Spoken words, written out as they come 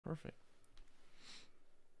Perfect.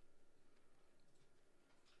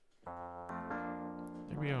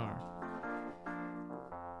 There we are.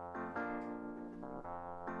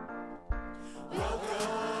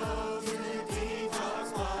 Welcome to the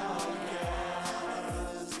Detox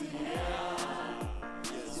Podcast. Yeah.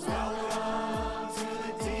 Welcome to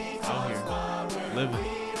the Detox Out here, living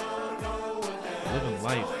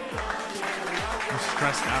life. I'm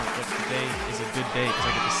stressed out, but today is a good day because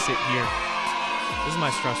I get to sit here. This is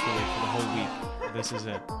my stress relief for the whole week. This is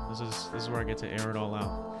it. This is where I get to air it all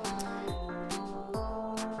out.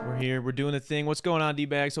 We're here. We're doing the thing. What's going on,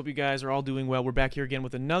 D-Bags? Hope you guys are all doing well. We're back here again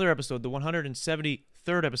with another episode, the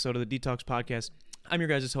 173rd episode of the Detox Podcast. I'm your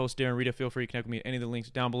guys' host, Darren Rita. Feel free to connect with me at any of the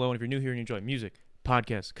links down below. And if you're new here and you enjoy music,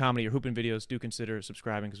 podcasts, comedy, or hooping videos, do consider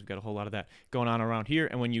subscribing because we've got a whole lot of that going on around here.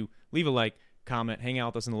 And when you leave a like, comment, hang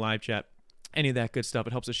out with us in the live chat, any of that good stuff,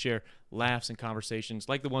 it helps us share laughs and conversations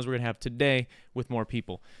like the ones we're going to have today with more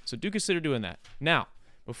people. So do consider doing that. Now,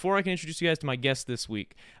 before I can introduce you guys to my guest this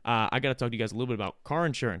week, I got to talk to you guys a little bit about car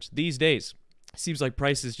insurance. These days, it seems like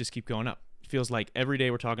prices just keep going up. It feels like every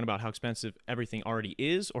day we're talking about how expensive everything already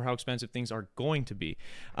is or how expensive things are going to be.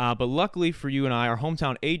 But luckily for you and I, our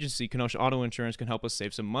hometown agency, Kenosha Auto Insurance, can help us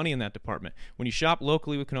save some money in that department. When you shop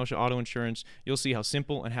locally with Kenosha Auto Insurance, you'll see how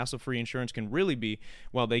simple and hassle-free insurance can really be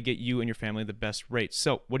while they get you and your family the best rates.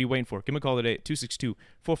 So what are you waiting for? Give them a call today at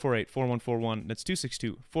 262-448-4141. That's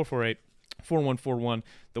 262-448-4141.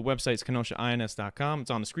 The website's kenoshains.com.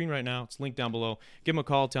 It's on the screen right now. It's linked down below. Give them a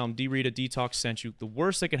call. Tell them D-Rita Detox sent you. The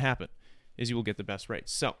worst that could happen is you will get the best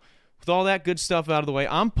rates. So with all that good stuff out of the way,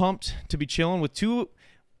 I'm pumped to be chilling with the two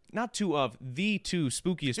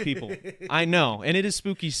spookiest people I know, and it is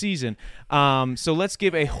spooky season. So let's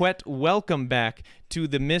give a wet welcome back to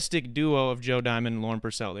the mystic duo of Joe Diamond and Lauren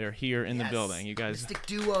Purcell. They are here in the building. You guys, mystic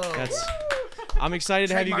duo. I'm excited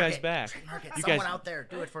to have you guys back. Trademark it. You Someone guys, out there,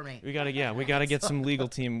 do it for me. we gotta get some legal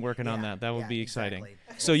team working on that. That would be exciting.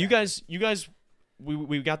 Exactly. So you guys,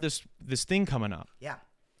 we got this thing coming up. Yeah.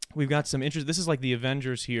 We've got some interest. This is like the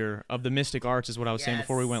Avengers here of the Mystic Arts, is what I was saying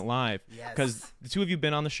before we went live. Because the two of you have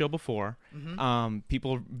been on the show before.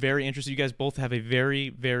 People are very interested. You guys both have a very,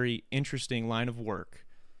 very interesting line of work.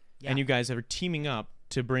 And you guys are teaming up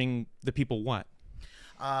to bring the people what?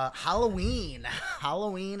 Halloween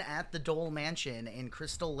at the Dole Mansion in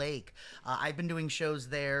Crystal Lake. I've been doing shows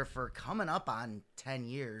there for coming up on 10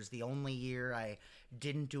 years. The only year I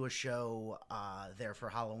didn't do a show there for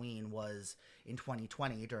Halloween was in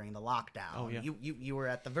 2020 during the lockdown. Oh, yeah. You were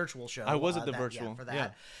at the virtual show. I was at the virtual for that.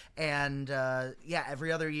 Yeah. And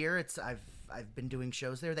every other year I've been doing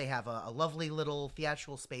shows there. They have a lovely little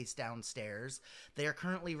theatrical space downstairs. They are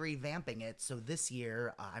currently revamping it. So this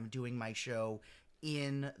year I'm doing my show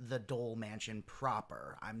in the Dole Mansion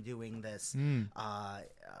proper. I'm doing this 1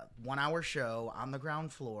 hour show on the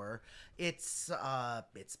ground floor. It's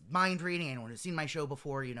mind reading. Anyone who's seen my show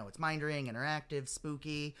before, you know it's mind reading, interactive,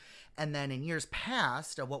 spooky. And then in years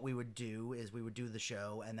past, what we would do is we would do the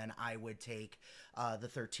show, and then I would take the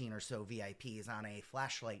 13 or so VIPs on a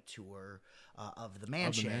flashlight tour of the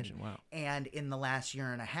mansion. Wow. And in the last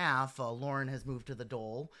year and a half, Lauren has moved to the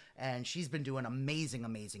Dole, and she's been doing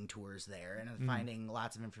amazing tours there and finding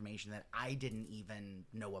lots of information that I didn't even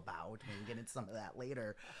know about. We can get into some of that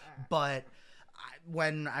later. But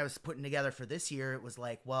when I was putting together for this year, it was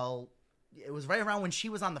like, well, it was right around when she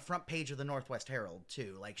was on the front page of the Northwest Herald,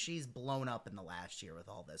 too. Like, she's blown up in the last year with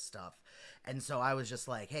all this stuff. And so I was just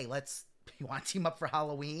like, hey, you want to team up for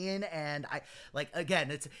Halloween? And I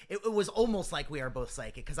again, it was almost like we are both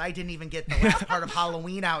psychic because I didn't even get the last part of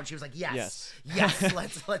Halloween out, and she was like, yes,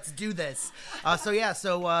 let's do this. So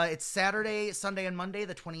it's Saturday, Sunday, and Monday,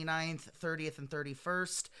 the 29th, 30th, and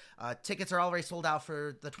 31st. Tickets are already sold out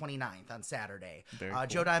for the 29th on Saturday. Very cool.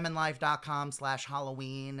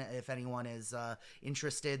 JoeDiamondLive.com/Halloween. If anyone is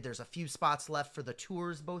interested, there's a few spots left for the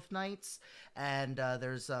tours both nights, and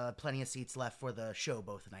there's plenty of seats left for the show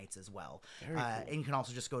both nights as well. Very cool. And you can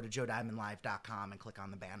also just go to JoeDiamondLive.com and click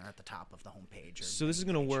on the banner at the top of the homepage. So this is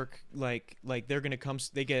going to work like they're going to come.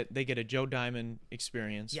 They get a Joe Diamond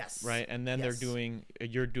experience. Yes. Right, and then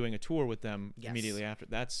you're doing a tour with them immediately after.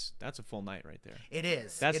 That's a full night right there. It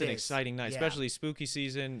is. That's an exciting night, especially spooky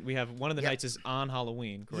season. We have one of the nights is on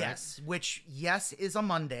Halloween, correct? Yes, which is a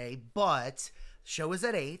Monday, but show is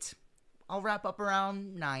at 8. I'll wrap up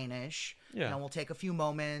around 9-ish. Yeah. We'll take a few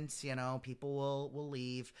moments. People will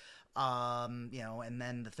leave. And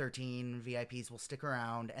then the 13 VIPs will stick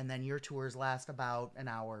around, and then your tours last about an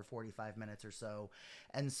hour, 45 minutes or so.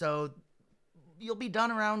 And so you'll be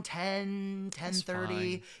done around 10, That's 10:30.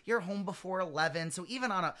 fine. You're home before 11. So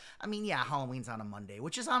even on Halloween's on a Monday,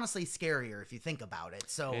 which is honestly scarier if you think about it.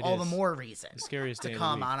 So It all the is. more reason The scariest day to of the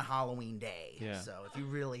come week. on a Halloween day. Yeah. So if you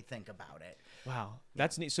really think about it. Wow,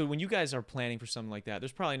 that's neat. So when you guys are planning for something like that,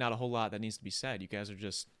 there's probably not a whole lot that needs to be said. You guys are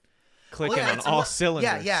just clicking on it's a all lo-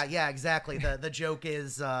 cylinders. Yeah, exactly. The joke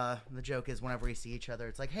is whenever we see each other,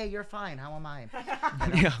 it's like, hey, you're fine. How am I?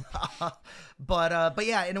 Yeah. But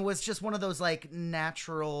yeah, and it was just one of those like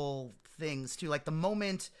natural things too. Like the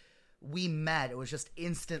moment we met, it was just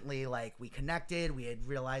instantly like we connected. We had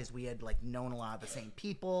realized we had like known a lot of the same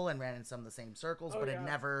people and ran in some of the same circles, but had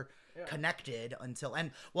never connected until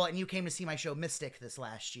and you came to see my show Mystic this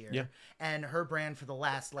last year. Yeah. And her brand for the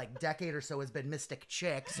last like decade or so has been Mystic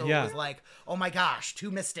Chick. So Yeah. it was like, oh my gosh, 2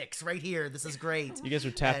 Mystics right here. This is great. You guys were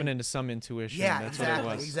tapping And- into some intuition. Yeah, That's exactly,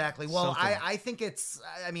 what it was. exactly. Well, Something. I think it's,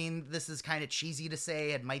 I mean, this is kind of cheesy to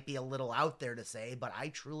say. It might be a little out there to say, but I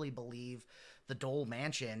truly believe the Dole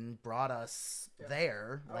Mansion brought us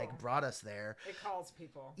there, brought us there. It calls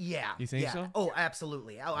people. Yeah. You think yeah. so? Oh,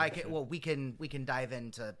 absolutely. We can dive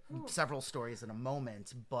into several stories in a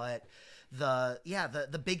moment, but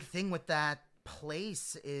the big thing with that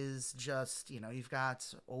place is just, you've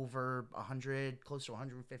got over 100, close to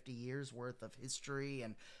 150 years worth of history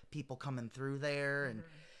and people coming through there, and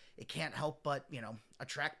it can't help but,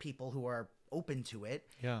 attract people who are open to it.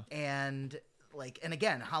 Yeah. And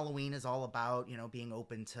again, Halloween is all about, being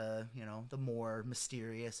open to, the more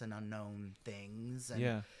mysterious and unknown things. And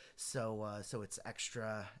Yeah. so it's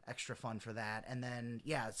extra fun for that. And then,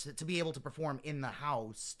 to be able to perform in the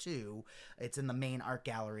house too, it's in the main art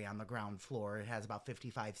gallery on the ground floor. It has about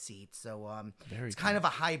 55 seats. So, Very it's kind of a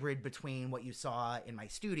hybrid between what you saw in my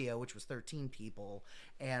studio, which was 13 people,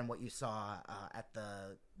 and what you saw at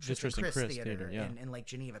the Tristan Chris Theater yeah. in Lake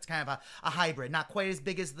Geneva. It's kind of a hybrid, not quite as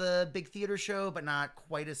big as the big theater show, but not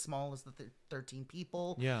quite as small as the 13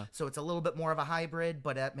 people. Yeah. So it's a little bit more of a hybrid,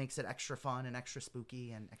 but that makes it extra fun and extra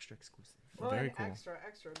spooky and extra exclusive. Well, Very and cool. extra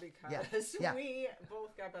because Yeah. we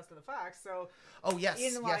both got Best of the Fox. So Oh, yes,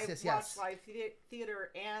 in yes. watch live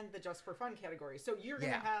theater and the Just for Fun category. So you're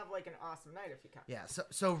gonna Yeah. have like an awesome night if you come. Yeah,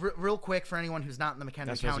 so real quick for anyone who's not in the McHenry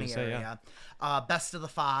That's what I County was gonna say, area, Best of the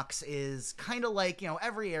Fox is kind of like,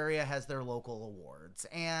 every area has their local awards,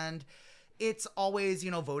 and it's always,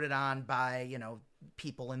 voted on by,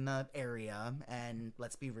 people in the area, and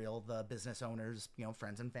let's be real, the business owners,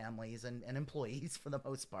 friends and families and employees for the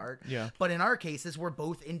most part. Yeah. But in our cases, we're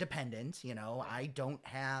both independent. I don't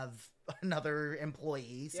have another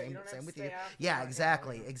employee. Yeah, you don't have Same to with stay you. after Yeah, work,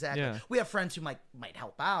 exactly. Yeah. We have friends who might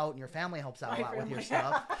help out, and your family helps out a My lot with your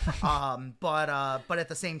family. stuff. But at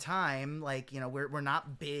the same time, we're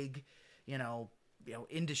not big,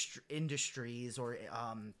 industries or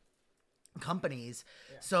companies.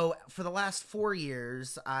 So for the last 4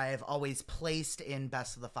 years, I've always placed in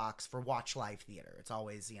Best of the Fox for Watch Live Theater. It's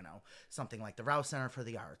always, something like the Rouse Center for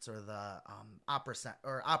the Arts or the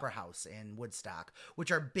Opera House in Woodstock, which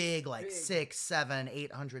are big, like 600, 700,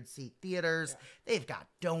 800 seat theaters. They've got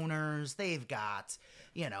donors. They've got,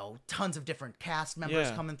 tons of different cast members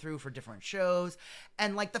Yeah. coming through for different shows.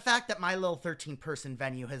 And the fact that my little 13-person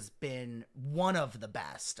venue has been one of the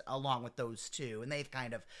best along with those two, and they've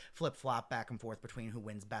kind of flip-flopped back and forth between who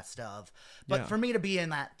wins best of. But Yeah. for me to be in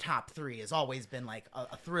that top 3 has always been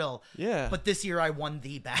a thrill. Yeah. But this year I won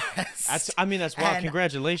the best. That's wow. And-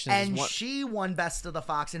 Congratulations. And What- she won Best of the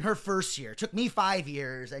Fox in her first year. It took me 5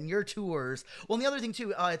 years, and your tours. Well, and the other thing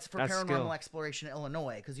too, it's for That's Paranormal skill. Exploration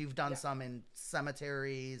Illinois, because you've done some in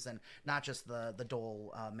cemeteries and not just the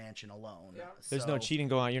Dole Mansion alone. Yeah. There's no So- cheating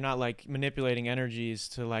going on. You're not manipulating energies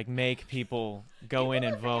to make people go in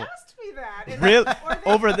and vote. Asked me that. And Real or they-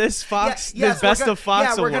 over this Fox, Yes, this Best we're of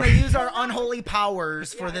Fox Yeah, we're award. gonna use our unholy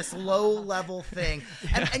powers for this low-level thing,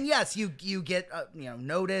 and yes, you get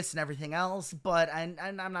notice and everything else. But and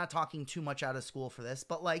I'm not talking too much out of school for this,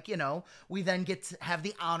 but we then get to have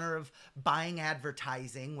the honor of buying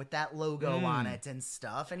advertising with that logo on it and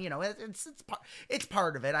stuff, and it's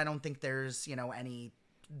part of it. I don't think there's any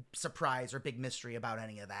surprise or big mystery about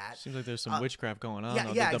any of that. Seems like there's some witchcraft going on. Yeah,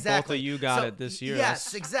 though. yeah, the exactly. Both of you got So, it this year. Yes,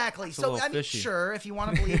 That's- exactly. a So little I mean, fishy. sure, if you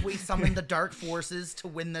want to believe we summoned the dark forces to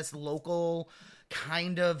win this local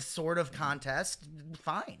kind of sort of contest,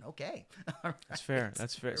 fine, okay. All That's right. fair.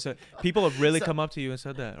 That's fair. So people have really So- come up to you and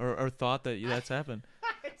said that, or thought that that's happened.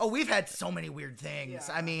 Oh, we've had so many weird things.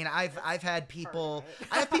 Yeah. I mean, I've had people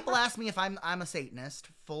ask me if I'm a Satanist,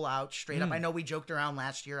 full out, straight up. I know we joked around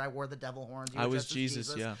last year. I wore the devil horns. You I were was dressed as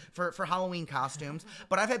Jesus, yeah. for Halloween costumes.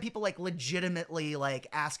 But I've had people legitimately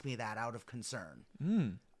ask me that out of concern.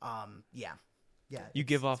 Yeah. You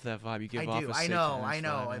give off that vibe. You give I off do. a I know. Satanist I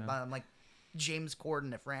know. vibe, yeah. I'm like, James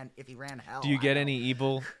Corden if he ran hell. Do you I get know. any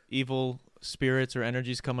evil spirits or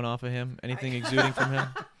energies coming off of him? Anything exuding from him?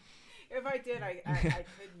 If I did, I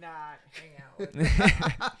could not hang out with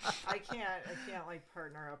him. I can't like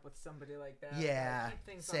partner up with somebody like that. Yeah, I keep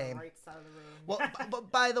things on same. the right side of the room. Well,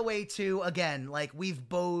 but by the way, too, again, like we've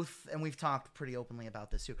both, and we've talked pretty openly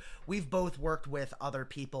about this too. We've both worked with other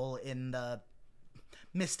people in the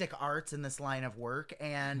mystic arts in this line of work,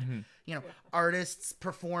 and you know, artists,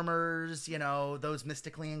 performers, you know, those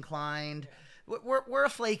mystically inclined. We're a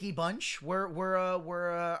flaky bunch. We're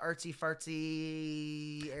a artsy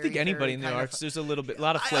fartsy. I think anybody in the arts, there's a lot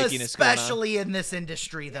of flakiness especially in this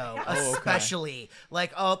industry, though. Oh, okay. Especially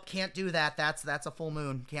like, oh, can't do that. That's a full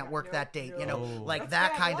moon. Can't work nope, that date. You know, no. like That's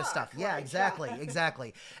that bad kind of luck, stuff. Yeah, like, exactly, yeah.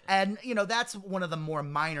 exactly. And you know, that's one of the more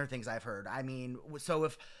minor things I've heard. I mean, so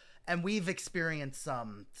and we've experienced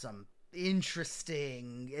some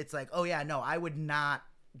interesting. It's like, oh yeah, no, I would not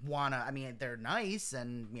wanna. I mean, they're nice,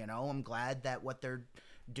 and you know, I'm glad that what they're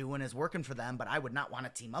doing is working for them, but I would not want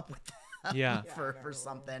to team up with them. Yeah. for no.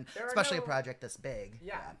 something, There are especially a no- project this big.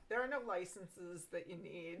 Yeah, there are no licenses that you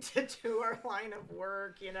need to do our line of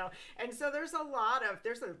work, you know. And so there's a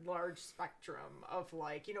large spectrum of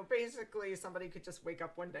like, you know, basically somebody could just wake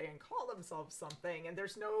up one day and call themselves something, and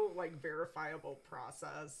there's no like verifiable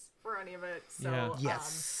process for any of it. So Yeah.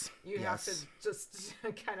 Yes. you have to Yes. just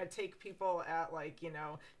kind of take people at like, you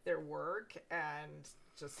know, their work and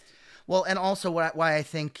just Well, and also why I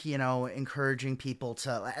think, you know, encouraging people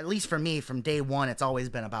to, at least for me, from day one, it's always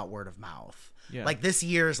been about word of mouth. Yeah. Like this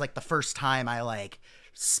year is like the first time I like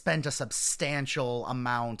spent a substantial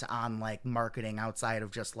amount on like marketing outside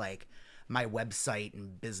of just like my website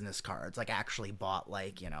and business cards. Like actually bought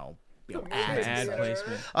like, you know, ads. Ad Yeah.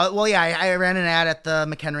 placement. Well, yeah, I ran an ad at the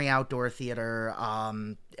McHenry Outdoor Theater,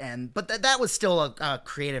 but that was still a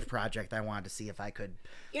creative project. I wanted to see if I could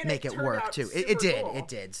And make it it turned work out too. super It did, cool. it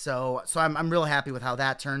did. So I'm real happy with how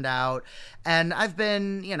that turned out, and I've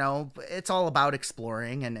been, you know, it's all about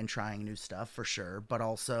exploring and trying new stuff for sure, but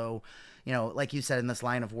also, you know, like you said, in this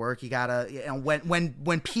line of work, you gotta, you know,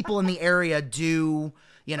 when people in the area do,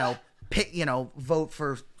 you know, pick, you know, vote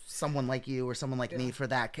for someone like you or someone like me for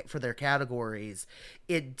their categories,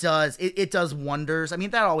 it does wonders. I mean,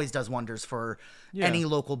 that always does wonders for any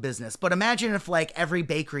local business. But imagine if like every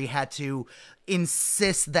bakery had to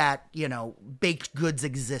insist that, you know, baked goods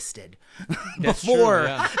existed That's before true,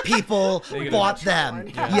 yeah. people gotta bought try them, one.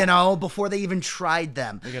 Yeah. you know, before they even tried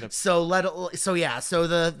them. gotta- So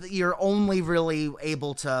you're only really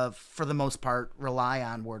able to, for the most part, rely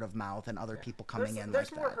on word of mouth and other people coming in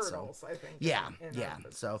there's like more that. So. hurdles, I think. Yeah, in yeah. our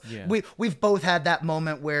business. So Yeah. we've both had that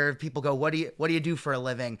moment where people go, "What do you do for a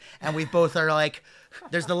living?" And we both are like,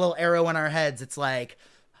 there's the little arrow in our heads. It's like,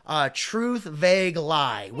 truth, vague,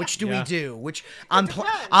 lie. Which do we Yeah. do? Which depends.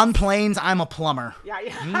 on planes, I'm a plumber. Yeah,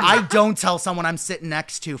 yeah. I don't tell someone I'm sitting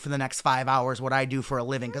next to for the next 5 hours what I do for a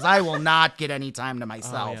living, because I will not get any time to Oh,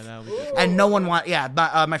 myself. yeah, that would be good. And no one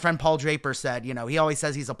my friend Paul Draper said, you know, he always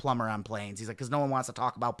says he's a plumber on planes. He's like, because no one wants to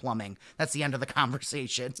talk about plumbing. That's the end of the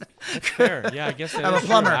conversation. Fair. Yeah, I guess that I'm a is true.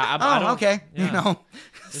 plumber. I don't- Okay. yeah. You know,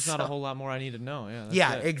 There's not a whole lot more I need to know. Yeah. That's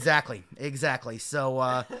yeah, it. exactly.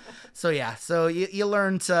 So, so you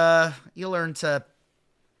learn to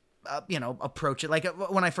you know, approach it. Like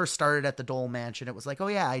when I first started at the Dole Mansion, it was like, oh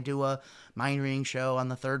yeah, I do a mind reading show on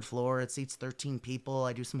the 3rd floor. It seats 13 people.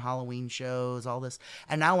 I do some Halloween shows, all this.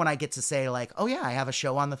 And now when I get to say like, oh yeah, I have a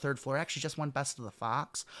show on the 3rd floor. I actually just won Best of the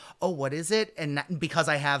Fox. Oh, what is it? And because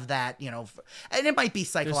I have that, you know, and it might be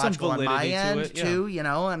psychological on my validity to end it, yeah. too, you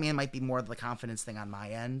know, I mean, it might be more of the confidence thing on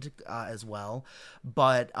my end as well.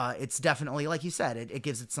 But it's definitely, like you said, it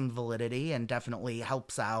gives it some validity and definitely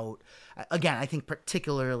helps out. Again, I think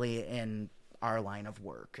particularly in our line of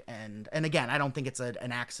work. And again, I don't think it's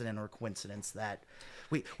an accident or coincidence that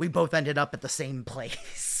we both ended up at the same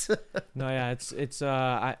place. No, yeah,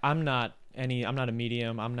 I'm not a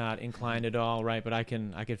medium. I'm not inclined at all, right? But I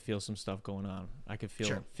could feel some stuff going on. I could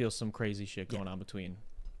feel some crazy shit going on between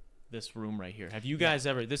this room right here. Have you guys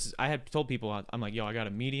ever? I had told people, I'm like, yo, I got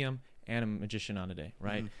a medium and a magician on today,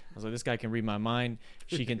 right? I was like, this guy can read my mind.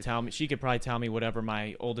 She can tell me. She could probably tell me whatever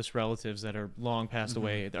my oldest relatives that are long passed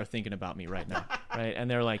away are thinking about me right now, right? And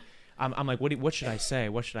they're like, I'm like, what should I say?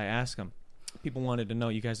 What should I ask them? People wanted to know,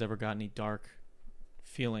 you guys ever got any dark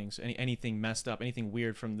feelings, anything messed up, anything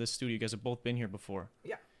weird from this studio? You guys have both been here before.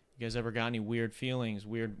 Yeah. You guys ever got any weird feelings,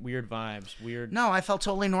 weird vibes, weird? No, I felt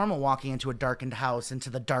totally normal walking into a darkened house,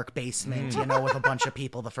 into the dark basement, you know, with a bunch of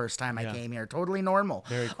people the first time I Yeah. came here. Totally normal.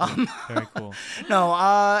 Very cool. Very cool. No,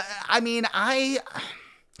 I mean, I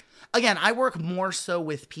work more so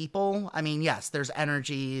with people. I mean, yes, there's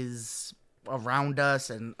energies around us,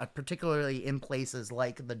 and particularly in places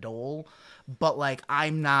like the Dole. But like,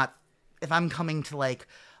 I'm not, if I'm coming to like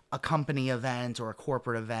a company event or a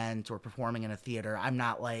corporate event or performing in a theater, I'm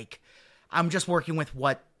not like, I'm just working with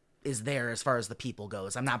what is there as far as the people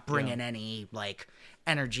goes. I'm not bringing any like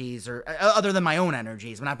energies or other than my own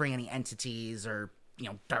energies. I'm not bringing any entities or, you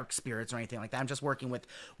know, dark spirits or anything like that. I'm just working with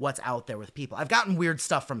what's out there with people. I've gotten weird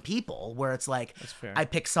stuff from people where it's like, fair. I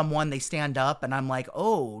pick someone, they stand up, and I'm like,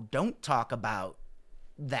 oh, don't talk about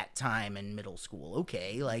that time in middle school.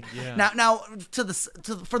 Okay. Like now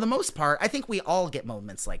for the most part, I think we all get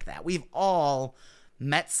moments like that. We've all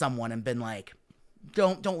met someone and been like,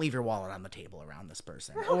 don't leave your wallet on the table around this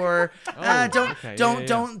person, or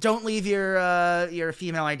don't leave your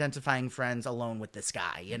female identifying friends alone with this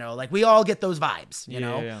guy. You know, like we all get those vibes. You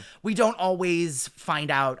know, we don't always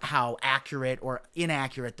find out how accurate or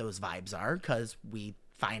inaccurate those vibes are because we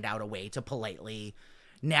find out a way to politely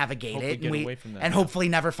navigate Hopefully it get away from that. and hopefully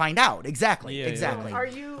never find out. Exactly. Are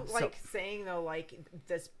you like saying though, like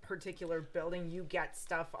this particular building, you get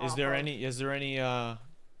stuff? Is there any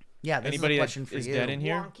yeah, this anybody is a that question for is you. dead in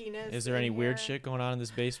here? Wonkiness Is there any in weird here? shit going on in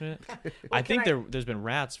this basement? Well, I think there's been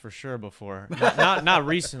rats for sure before. Not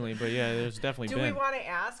recently, but yeah, there's definitely Do been. we want to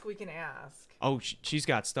ask? We can ask. Oh, she's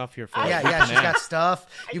got stuff here for Yeah, us. We yeah, can she's got ask. stuff.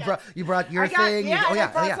 You brought your thing. Yeah, oh and yeah,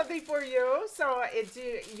 I brought oh yeah. something for you. So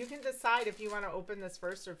you can decide if you want to open this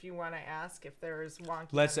first or if you want to ask if there's wonky.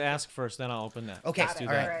 Let's ask first, then I'll open that. Okay, Let's do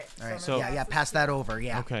all that. right, all right. So- yeah, pass that over.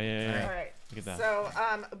 Yeah. Okay, yeah. All right. Look at that. So,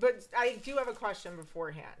 but I do have a question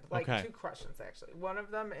beforehand. Like Okay. 2 questions actually. One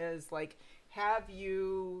of them is like, have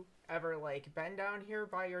you ever like been down here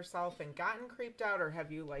by yourself and gotten creeped out, or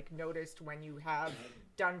have you like noticed when you have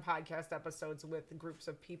done podcast episodes with groups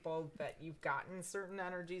of people that you've gotten certain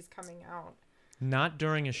energies coming out? Not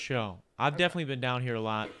during a show. I've definitely been down here a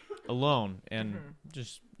lot alone, and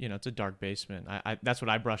just, you know, it's a dark basement. I that's what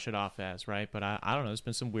I brush it off as, right? But I don't know. There's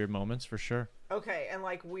been some weird moments for sure. Okay, and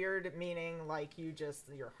like weird meaning like you just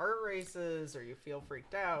your heart races or you feel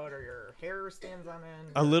freaked out or your hair stands on end.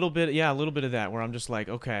 A little bit of that, where I'm just like,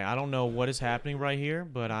 okay, I don't know what is happening right here,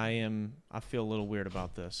 but I feel a little weird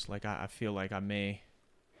about this. Like I feel like I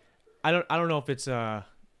don't know if it's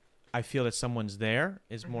I feel that someone's there.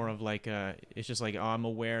 It's more of like it's just like, oh, I'm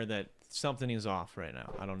aware that something is off right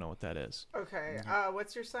now. I don't know what that is. Okay,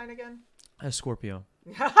 what's your sign again? A Scorpio.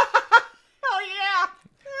 Oh yeah.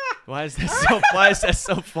 Why is that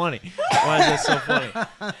so funny? Why is that so funny?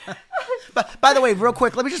 But by the way, real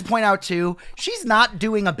quick, let me just point out too, she's not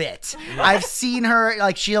doing a bit. I've seen her,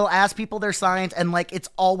 like, she'll ask people their signs, and like it's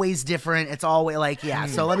always different. It's always like, yeah.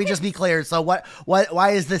 So let me just be clear. So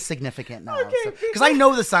why is this significant now? Okay, Because I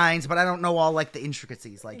know the signs, but I don't know all like the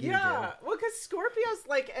intricacies like you do. Well, because Scorpios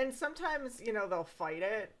like, and sometimes they'll fight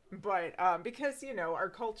it, but because our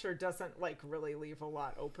culture doesn't like really leave a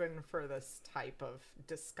lot open for this type of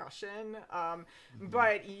discussion.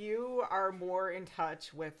 But you are more in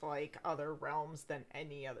touch with like other realms than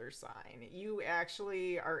any other sign. You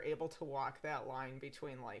actually are able to walk that line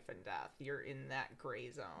between life and death. You're in that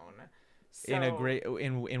gray zone. So,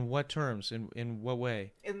 in what terms? In what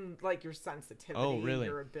way? in like your sensitivity, really?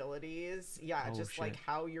 your abilities, just like shit.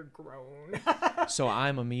 how you're grown. So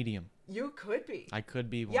I'm a medium. You could be. I could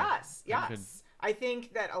be one. Yes, I could- yes. I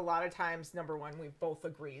think that a lot of times, number one, we've both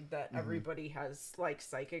agreed that everybody has like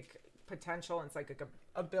psychic potential and psychic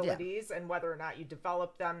abilities, and whether or not you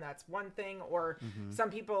develop them, that's one thing. Or some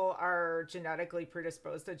people are genetically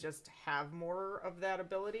predisposed to just have more of that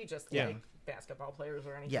ability, just like basketball players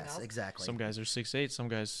or anything Yes, else. exactly. Some guys are 6'8", some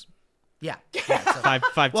guys Yeah. So,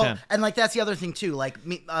 5'10". well, and like that's the other thing too. Like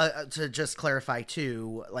to just clarify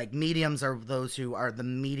too, like mediums are those who are the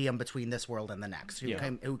medium between this world and the next,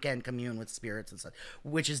 who can commune with spirits and stuff,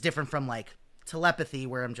 which is different from like telepathy,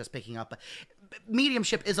 where I'm just picking up.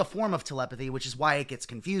 Mediumship is a form of telepathy, which is why it gets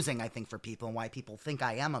confusing, I think, for people, and why people think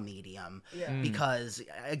I am a medium. Yeah. Because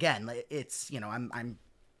again, it's I'm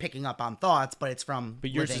picking up on thoughts, but it's from But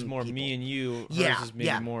yours is living more people. me and you. Hers Yeah, is maybe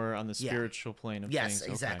yeah. more on the spiritual plane of Yes, things.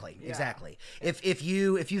 Okay. exactly, Yeah. exactly. If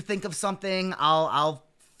you think of something, I'll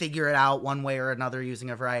figure it out one way or another using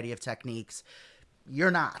a variety of techniques. You're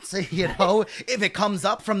not, if it comes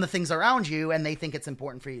up from the things around you and they think it's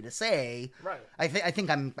important for you to say, Right. I think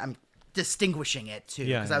I'm distinguishing it too,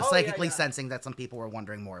 Yeah, because I was yeah. psychically Oh, yeah. sensing that some people were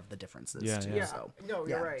wondering more of the differences Yeah, too. yeah. Yeah, So, no,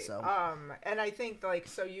 you're right. So. And I think like,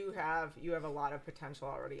 so you have a lot of potential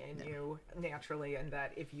already in you naturally, and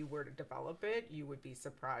that if you were to develop it, you would be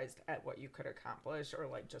surprised at what you could accomplish, or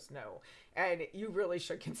like just know. And you really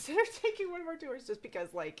should consider taking one of our tours, just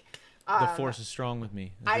because like The force is strong with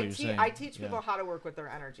me. Is what you're saying. I teach Yeah. people how to work with their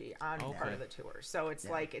energy on part Okay. of the tour. So it's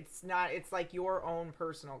like it's like your own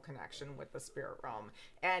personal connection with the spirit realm,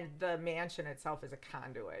 and the mansion itself is a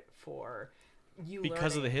conduit for you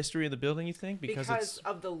Because of the learning. history of the building, you think? Because it's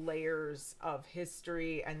of the layers of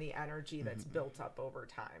history and the energy that's built up over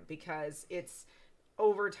time. Because it's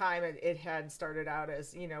over time, it had started out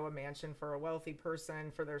as, you know, a mansion for a wealthy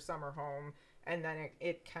person for their summer home. And then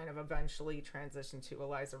it kind of eventually transitioned to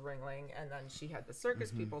Eliza Ringling. And then she had the circus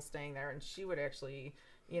people staying there. And she would actually,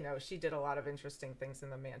 you know, she did a lot of interesting things in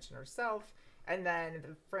the mansion herself. And then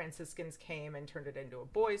the Franciscans came and turned it into a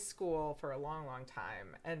boys' school for a long, long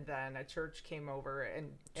time. And then a church came over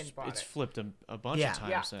and bought it's it. flipped a bunch Yeah. of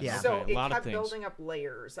times. Yeah. Then. Yeah. So Okay, it a lot of kept things. building up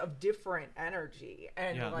layers of different energy,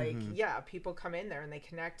 and Yeah. people come in there and they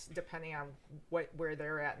connect depending on where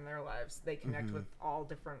they're at in their lives. They connect with all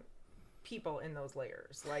different people in those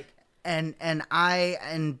layers. Like, And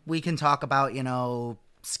we can talk about, you know,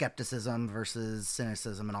 skepticism versus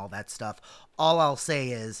cynicism and all that stuff. All I'll say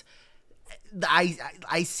is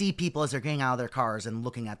I see people as they're getting out of their cars and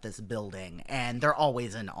looking at this building, and they're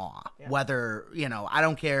always in awe. Yeah. Whether, you know, I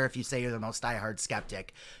don't care if you say you're the most diehard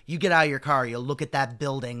skeptic. You get out of your car, you look at that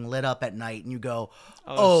building lit up at night, and you go,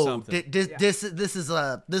 there's "Oh, something." this is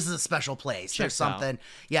a special place. There's Checks out. something."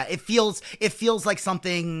 Yeah, it feels like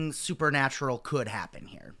something supernatural could happen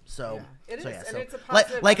here. So Yeah, it so is, yeah, and so it's a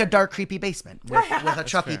positive like a energy. dark, creepy basement with a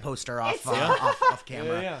Chucky fair. poster off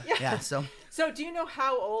camera. Yeah. Yeah, so so do you know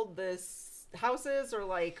how old this house is, or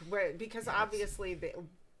like where? Because obviously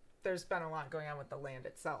there's been a lot going on with the land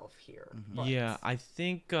itself here. but- Yeah, I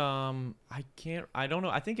think I don't know.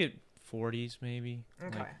 I think it 40s maybe.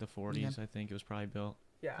 Okay. Like the 40s, I think it was probably built.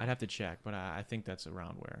 Yeah. I'd have to check, but I think that's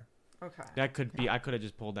around where. Okay. That could be. I could have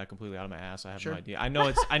just pulled that completely out of my ass. I have Sure. no idea. I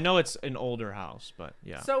know it's an older house, but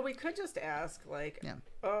yeah. So we could just ask, like, Yeah.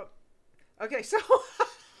 okay, so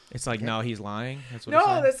It's like, no, he's lying. That's what it's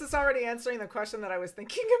no, saying? this is already answering the question that I was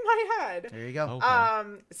thinking in my head. there you go.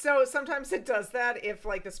 Okay. So sometimes it does that if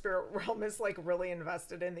like the spirit realm is like really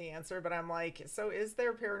invested in the answer, but I'm like, so is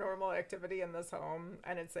there paranormal activity in this home?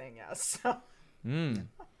 And it's saying yes.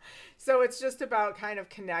 So it's just about kind of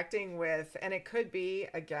connecting with, and it could be,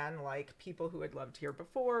 again, like people who had lived here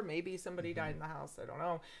before. Maybe somebody died in the house. I don't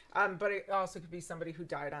know. But it also could be somebody who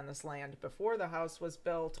died on this land before the house was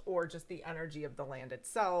built, or just the energy of the land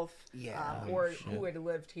itself. Yeah. Or who had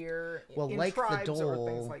lived here Well, in like the tribes or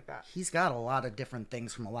things Dole, like that. he's got a lot of different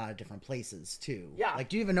things from a lot of different places too. Yeah. Like,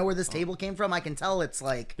 do you even know where this table came from? I can tell it's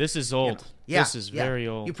like This is old. yeah, This is yeah. very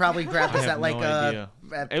old. You probably grabbed I this have at like no idea.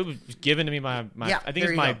 It was given to me by my. Yeah, I think there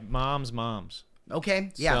it's you my go. mom's mom's.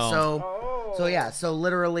 okay, yeah. So- So yeah, so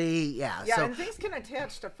literally, yeah. Yeah, so and things can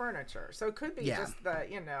attach to furniture. So it could be Yeah. just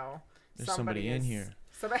that, you know, There's somebody in is- here.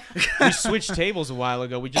 Somebody, We switched tables a while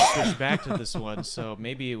ago. We just switched back to this one, so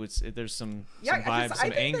maybe there's some yeah, 'cause vibes, I some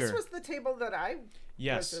think anger. this was the table that I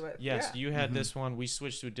Yes, was with. yes. Yeah. You had this one. We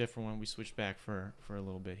switched to a different one. We switched back for a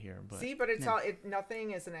little bit here, but See, but it's all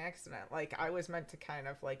nothing is an accident. Like I was meant to kind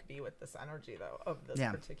of like be with this energy though of this Yeah.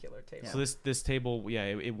 particular table. so this table, yeah,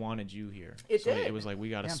 it wanted you here. It so did. It was like we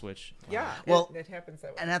got to Yeah. switch. Yeah, Well, it happens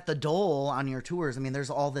that way. and at the Dole on your tours, I mean, there's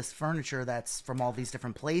all this furniture that's from all these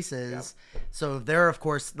different places. So there, of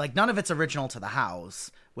course, like none of it's original to the house,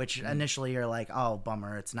 which initially you're like, oh,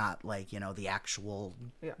 bummer, it's not like, you know, the actual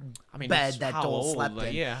Yeah. I mean, bed it's that how Dole old, slept like,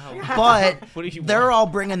 in. Yeah. How, But What do you they're want? all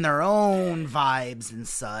bringing their own vibes and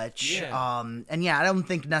such. Yeah. And yeah, I don't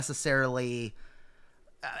think necessarily,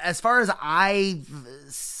 as far as I've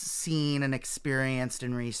seen and experienced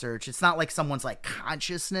in research, it's not like someone's like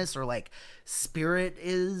consciousness or like spirit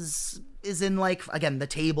is in like, again, the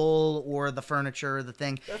table or the furniture or the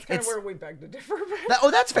thing. That's kind It's- of where we beg to differ.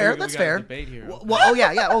 that's fair. we That's got a fair. debate here. Well, oh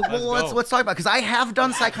yeah, yeah. Oh, well, Let's go. let's talk about, because I have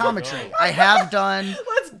done psychometry. I have done.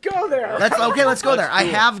 Let's go there. Let's okay. Let's go there. I do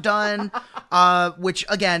it. have done, which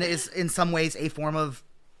again is in some ways a form of,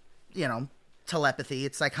 you know, telepathy.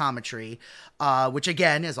 It's psychometry, which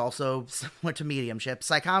again is also similar to mediumship.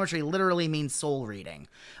 Psychometry literally means soul reading.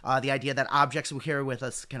 The idea that objects we carry with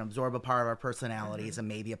us can absorb a part of our personalities and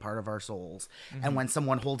maybe a part of our souls. And when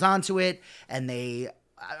someone holds on to it and they,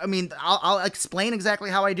 I mean, I'll explain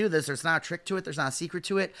exactly how I do this. There's not a trick to it. There's not a secret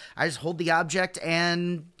to it. I just hold the object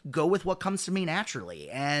and go with what comes to me naturally.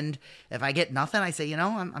 And if I get nothing, I say, you know,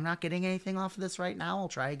 I'm not getting anything off of this right now. I'll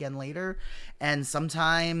try again later. And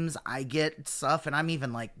sometimes I get stuff and I'm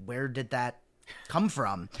even like, where did that come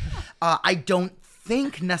from? I don't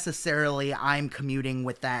think necessarily I'm commuting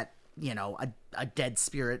with that, you know, a dead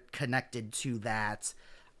spirit connected to that.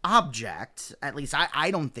 object. At least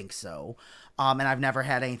I don't think so. And I've never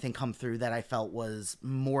had anything come through that I felt was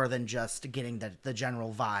more than just getting the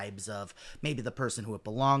general vibes of maybe the person who it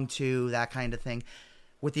belonged to, that kind of thing.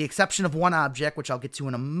 With the exception of one object, which I'll get to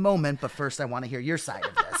in a moment, but first I want to hear your side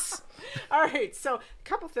of this. All right, so a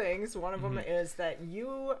couple things. One of them is that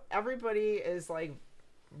everybody is like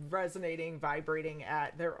resonating, vibrating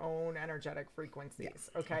at their own energetic frequencies.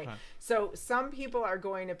 Okay? So some people are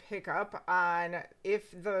going to pick up on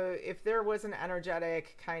if there was an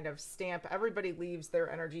energetic kind of stamp. Everybody leaves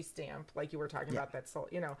their energy stamp, like you were talking about, that soul,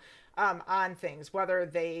 on things, whether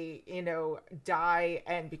they die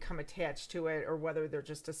and become attached to it, or whether they're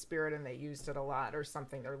just a spirit and they used it a lot or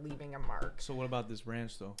something. They're leaving a mark. So what about this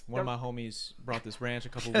ranch though? One of my homies brought this ranch a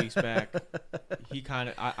couple weeks back. He kind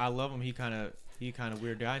of, I love him. He kind of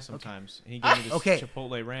weird guy sometimes. He gave me this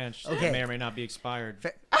Chipotle ranch. That may or may not be expired.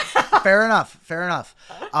 Fair enough.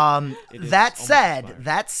 That said,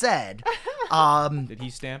 did he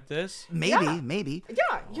stamp this? Maybe.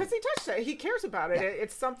 Yeah, because he touched it. He cares about it.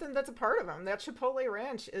 It's something that's a part of him. That Chipotle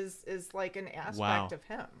ranch is like an aspect of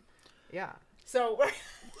him. Yeah. So.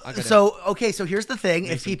 So here's the thing: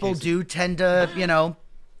 if people do tend to,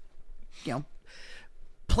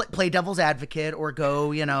 play devil's advocate or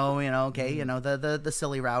go, the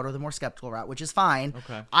silly route or the more skeptical route, which is fine.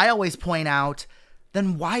 Okay. I always point out,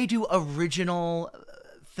 then why do original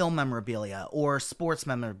film memorabilia or sports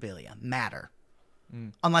memorabilia matter?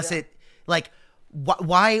 Unless it, like,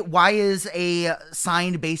 why is a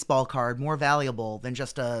signed baseball card more valuable than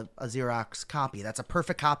just a Xerox copy? That's a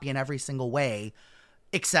perfect copy in every single way,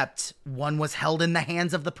 except one was held in the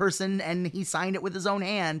hands of the person and he signed it with his own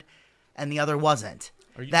hand, and the other wasn't.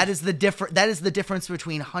 That is the difference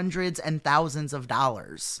between hundreds and thousands of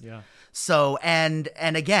dollars. Yeah. So, and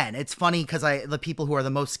again, it's funny because the people who are the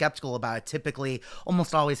most skeptical about it typically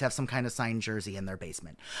almost always have some kind of signed jersey in their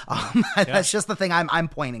basement. That's just the thing I'm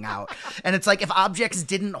pointing out. And it's like, if objects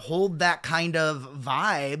didn't hold that kind of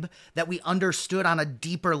vibe that we understood on a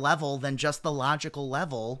deeper level than just the logical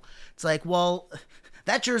level, it's like, well,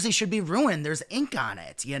 that jersey should be ruined. There's ink on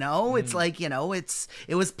it, It's like,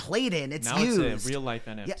 it was played in. It's now used. It's a real life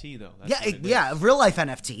NFT though. That's real life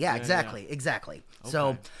NFT. Yeah, exactly. Okay.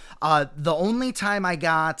 So, the only time I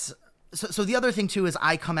got, so the other thing too is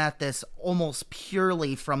I come at this almost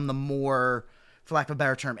purely from the more, for lack of a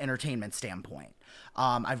better term, entertainment standpoint.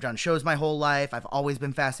 I've done shows my whole life. I've always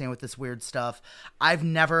been fascinated with this weird stuff. I've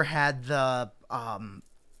never had the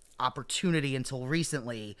opportunity until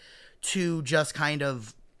recently to just kind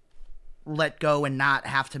of let go and not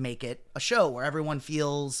have to make it a show where everyone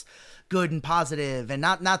feels good and positive. And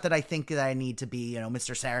not that I think that I need to be,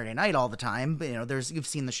 Mr. Saturday Night all the time, but you've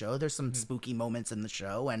seen the show. There's some spooky moments in the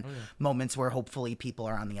show and moments where hopefully people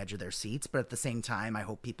are on the edge of their seats. But at the same time, I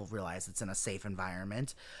hope people realize it's in a safe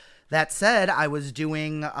environment. That said, I was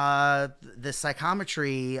doing this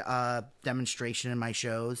psychometry demonstration in my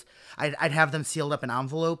shows. I'd have them sealed up in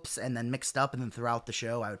envelopes and then mixed up, and then throughout the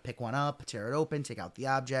show, I would pick one up, tear it open, take out the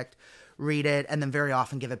object, read it, and then very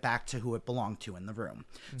often give it back to who it belonged to in the room.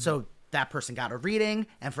 So that person got a reading,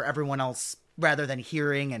 and for everyone else, rather than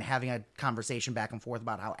hearing and having a conversation back and forth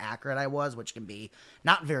about how accurate I was, which can be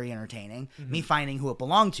not very entertaining, me finding who it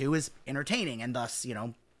belonged to is entertaining, and thus,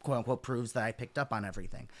 quote unquote, proves that I picked up on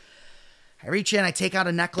everything. I reach in, I take out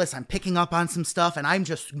a necklace, I'm picking up on some stuff, and I'm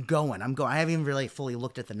just going. I haven't even really fully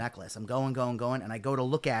looked at the necklace. I'm going, and I go to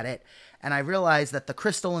look at it, and I realize that the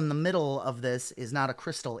crystal in the middle of this is not a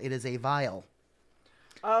crystal, it is a vial.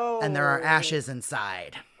 Oh. And there are ashes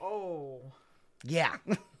inside. Oh. Yeah.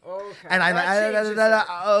 Okay. And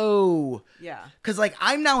yeah. Because, like,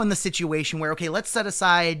 I'm now in the situation where, okay, let's set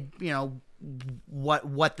aside,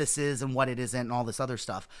 what this is and what it isn't and all this other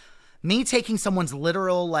stuff. Me taking someone's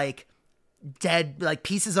literal, like, dead, like,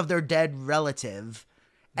 pieces of their dead relative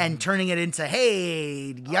and turning it into,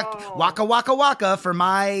 hey, waka waka waka for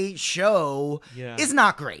my show is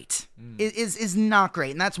not great. Is not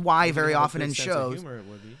great. And that's why very often in shows, humor it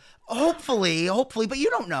would be. hopefully, but you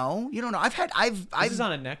don't know. This is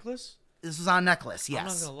on a necklace? This is on a necklace, yes. I'm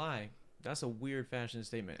not gonna lie. That's a weird fashion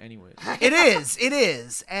statement anyways. It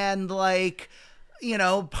is. And, like,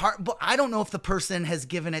 but I don't know if the person has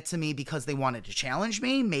given it to me because they wanted to challenge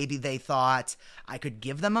me. Maybe they thought I could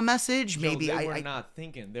give them a message. Maybe they were not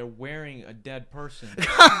thinking. They're wearing a dead person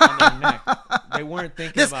on their neck. They weren't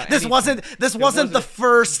thinking about this anything. This wasn't the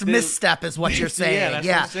first misstep, is what you're saying. That's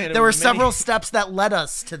what I'm saying. There were several steps that led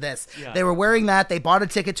us to this. Yeah. They were wearing that. They bought a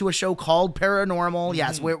ticket to a show called Paranormal.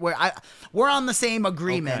 Yes, we're on the same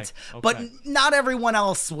agreement, Okay. but not everyone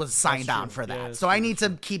else was signed on for that. Yeah, so I need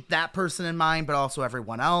to keep that person in mind, but also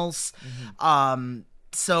everyone else.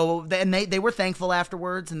 so and they were thankful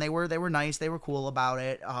afterwards, and they were nice, they were cool about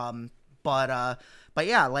it. But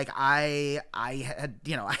yeah, like I had,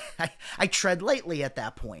 you know, I tread lightly at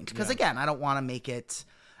that point because again, I don't want to make it.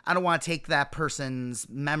 I don't want to take that person's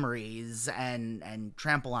memories and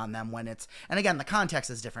trample on them when it's, and again, the context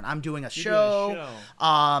is different. I'm doing a show.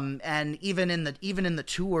 And even in the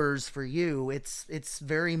tours for you, it's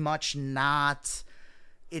very much not,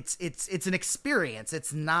 it's an experience.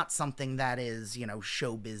 It's not something that is, you know,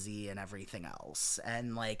 show busy and everything else.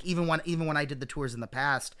 And like, even when I did the tours in the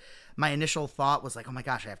past, my initial thought was like, oh my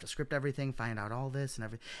gosh, I have to script everything, find out all this and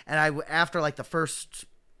everything. And after like the first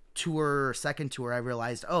tour or second tour, I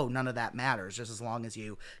realized, oh, none of that matters. Just as long as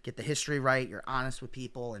you get the history right, you're honest with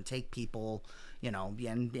people and take people, you know,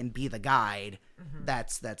 and be the guide.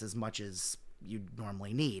 That's as much as you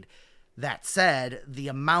normally need. That said, the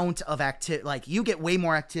amount of activity, like you get way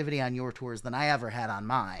more activity on your tours than I ever had on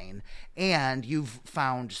mine. And you've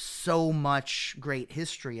found so much great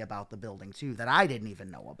history about the building too that I didn't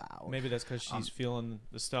even know about. Maybe that's because she's feeling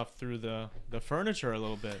the stuff through the furniture a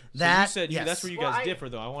little bit. So That- you said yes. that's where you Well, guys I- differ,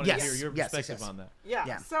 though. I want Yes, to hear your yes, perspective yes. on that.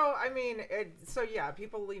 Yeah. So I mean,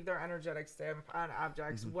 people leave their energetic stamp on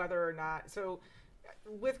objects, whether or not. So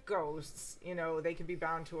with ghosts, you know, they can be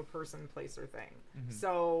bound to a person, place, or thing.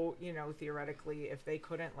 So, you know, theoretically, if they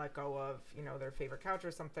couldn't let go of, you know, their favorite couch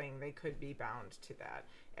or something, they could be bound to that.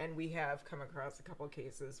 And we have come across a couple of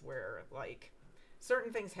cases where, like,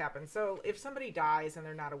 certain things happen. So if somebody dies and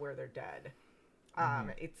they're not aware they're dead,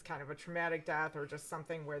 it's kind of a traumatic death or just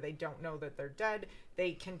something where they don't know that they're dead,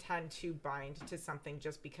 they can tend to bind to something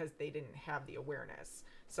just because they didn't have the awareness.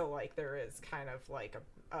 So, like, there is kind of like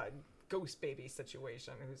a ghost baby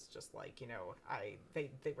situation who's just like, you know, they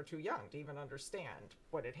were too young to even understand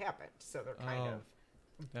what had happened, so they're kind of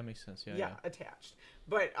That makes sense. Yeah. attached.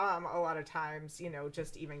 But a lot of times, you know,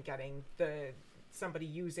 just even getting somebody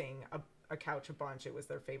using a couch a bunch, it was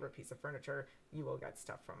their favorite piece of furniture, you will get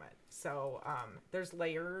stuff from it. So there's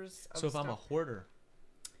layers of So if I'm a stuff. hoarder,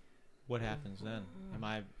 what happens then? Am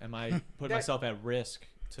I putting myself at risk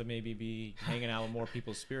to maybe be hanging out with more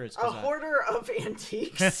people's spirits? A hoarder of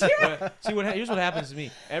antiques. But see, here's what happens to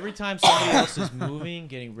me. Every time somebody else is moving,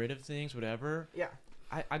 getting rid of things, whatever, Yeah.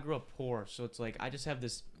 I grew up poor, so it's like I just have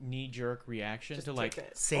this knee-jerk reaction Just to like, take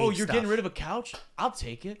it. Save oh, you're getting stuff. rid of a couch? I'll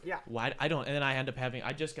take it. Yeah. Why? I don't. And then I end up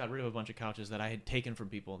I just got rid of a bunch of couches that I had taken from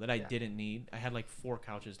people that I Yeah. didn't need. I had like 4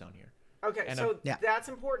 couches down here. Okay, And so yeah. that's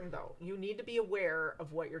important though. You need to be aware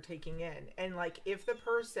of what you're taking in. And like if the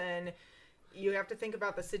person, you have to think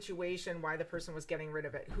about the situation, why the person was getting rid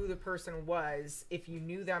of it, who the person was, if you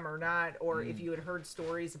knew them or not, or if you had heard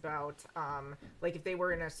stories about, like if they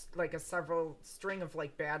were in a several string of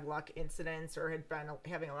like bad luck incidents or had been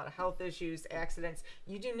having a lot of health issues, accidents.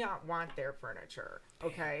 You do not want their furniture,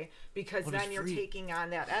 okay? Because But then it's you're free. taking on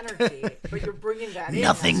that energy, but you're bringing that in.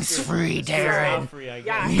 Nothing's next to free, it. Darren. All free, I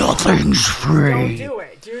Yeah. guess. Nothing's Don't free. do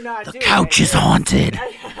it. Do not do it. Couch is haunted.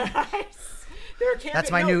 There can't That's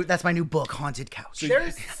be, my no, That's my new book, Haunted Couch.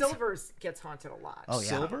 There's silvers gets haunted a lot. Oh yeah.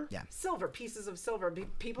 Silver? Yeah. Silver, pieces of silver.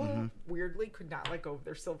 People weirdly could not let go of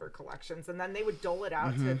their silver collections, and then they would dole it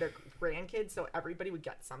out to their grandkids, so everybody would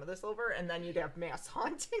get some of the silver, and then you'd have mass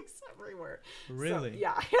hauntings everywhere. So, Really?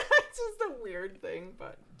 yeah, it's just a weird thing,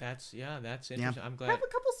 but That's interesting. I'm glad. have a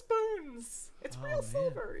couple spoons. It's Oh, real man.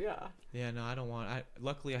 silver, yeah. Yeah, no, I don't want.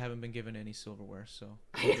 Luckily, I haven't been given any silverware, so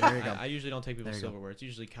There you go. I usually don't take people's There you go. silverware. It's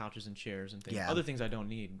usually couches and chairs and things. Yeah. Other things I don't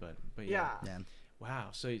need, but yeah. Yeah. Yeah. Wow.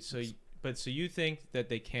 So you think that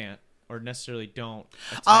they can't or necessarily don't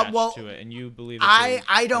attach well, to it, and you believe that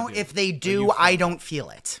I they don't. do. If they Or do, you I feel- don't feel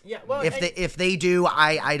it. Yeah, well, If they do,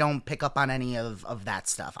 I don't pick up on any of that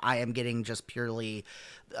stuff. I am getting just purely,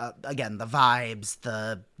 again, the vibes,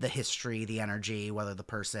 the history, the energy, whether the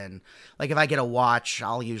person, like if I get a watch,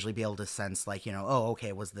 I'll usually be able to sense like, you know, oh,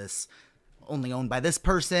 okay, was this only owned by this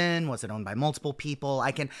person? Was it owned by multiple people?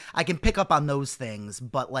 I can pick up on those things,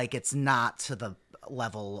 but like it's not to the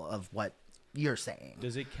level of what you're saying.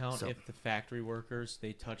 Does it count So- if the factory workers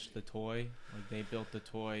they touched the toy, like they built the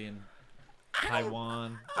toy in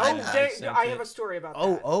Taiwan? Oh, and they sent I it? have a story about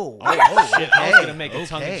that. Oh, Shit, I was okay, gonna make a okay.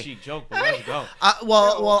 tongue-in-cheek joke, but let's go.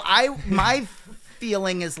 Well, my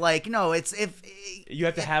feeling is like, no, it's if. You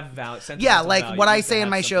have to have Yeah, like what I say in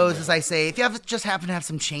my shows is is I say, if you just happen to have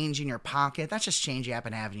some change in your pocket, that's just change you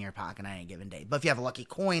happen to have in your pocket on any given day. But if you have a lucky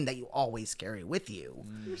coin that you always carry with you,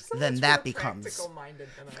 You're so then much that more becomes. practical-minded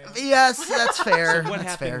than I am. Yes, that's fair. So what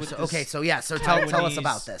that's happened fair. with So, this okay, so yeah, so tell us Taiwanese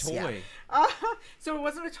about this. toy? Yeah. So it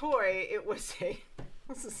wasn't a toy. It was a.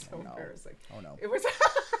 This is so embarrassing. Oh no. It was.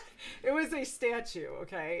 It was a statue,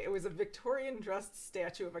 okay? It was a Victorian dressed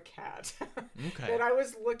statue of a cat Okay. that I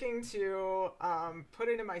was looking to put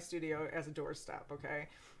into my studio as a doorstep, okay?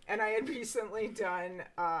 And I had recently done,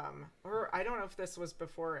 or I don't know if this was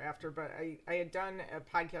before or after, but I had done a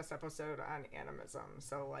podcast episode on animism.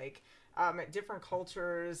 So, like, different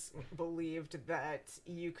cultures believed that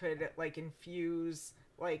you could, like, infuse,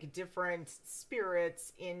 like, different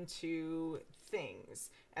spirits into things,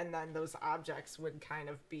 and then those objects would kind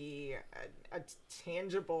of be a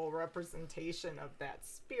tangible representation of that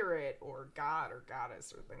spirit or god or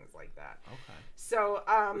goddess or things like that. Okay. So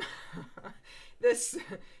this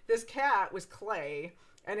cat was clay,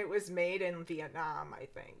 and it was made in Vietnam, I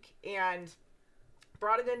think, and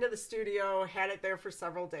brought it into the studio, had it there for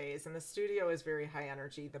several days, and the studio is very high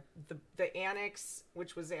energy. The annex,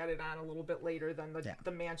 which was added on a little bit later than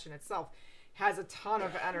the mansion itself, has a ton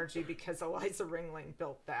of energy because Eliza Ringling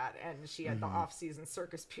built that, and she had the off-season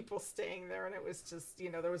circus people staying there, and it was just,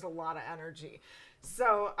 there was a lot of energy.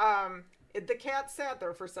 So the cat sat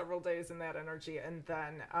there for several days in that energy, and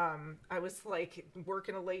then I was like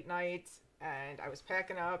working a late night, and I was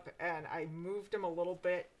packing up, and I moved him a little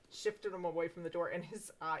bit, shifted him away from the door, and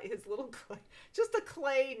his little clay, just a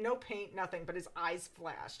clay, no paint, nothing, but his eyes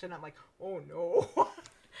flashed, and I'm like, oh no.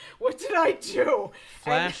 What did I do?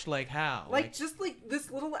 Flash, like how? Like just like this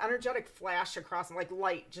little energetic flash across him, like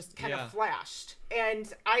light just kind Yeah. of flashed.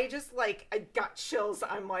 And I just like, I got chills.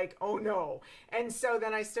 I'm like, oh no. And so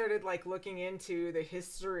then I started like looking into the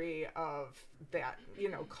history of that,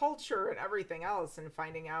 culture and everything else, and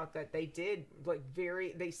finding out that they did like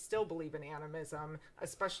they still believe in animism,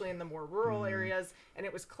 especially in the more rural areas. And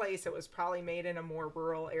it was clay, so it was probably made in a more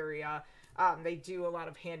rural area. They do a lot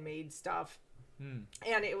of handmade stuff.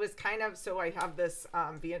 And it was kind of, so I have this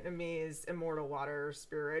Vietnamese immortal water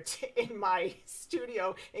spirit in my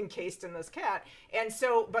studio encased in this cat. And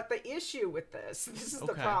so, but the issue with this is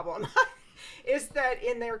the Okay. problem, is that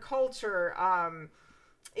in their culture,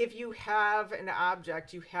 if you have an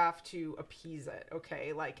object, you have to appease it,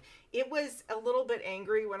 okay? Like, it was a little bit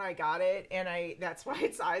angry when I got it, and that's why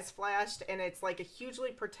its eyes flashed, and it's like a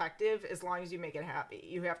hugely protective as long as you make it happy.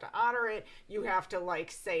 You have to honor it. You have to like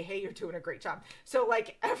say, hey, you're doing a great job. So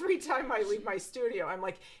like every time I leave my studio, I'm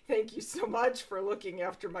like, thank you so much for looking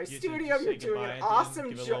after my studio. say You're doing goodbye an at the end, awesome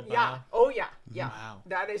give it a job. little Yeah. bow? Oh yeah. Yeah. Wow.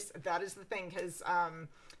 That is the thing, because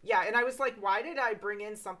yeah, and I was like, why did I bring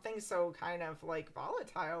in something so kind of like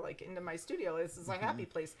volatile like into my studio? This is a happy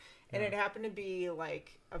place. And it happened to be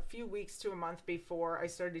like a few weeks to a month before I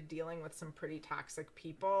started dealing with some pretty toxic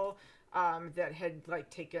people that had like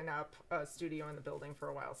taken up a studio in the building for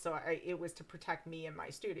a while. So it was to protect me and my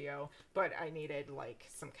studio, but I needed like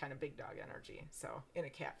some kind of big dog energy. So in a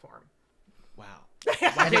cat form. Wow.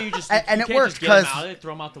 Why can't you just And you it can't worked just get 'em 'cause- out of it,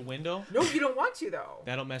 throw them out the window? No, you don't want to though.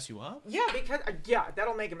 That'll mess you up? Yeah, because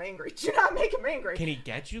that'll make him angry. Do not make him angry. Can he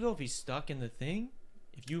get you though if he's stuck in the thing?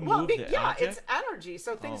 If you Well, move the yeah, object? it's energy,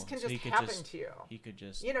 so things Oh, can so just he could happen just- to you. He could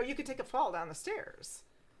just You could take a fall down the stairs.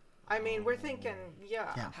 I mean, we're thinking,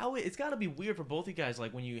 yeah. Yeah. How it's got to be weird for both you guys.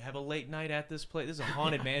 Like when you have a late night at this place. This is a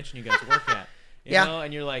haunted mansion you guys work at. You Yeah. know,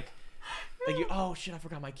 and you're like you, oh shit, I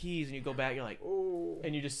forgot my keys, and you go back. You're like, Ooh.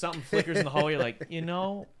 and you just something flickers in the hallway. You're like,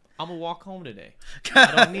 I'm gonna walk home today.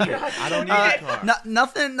 I don't need it. I don't need a car.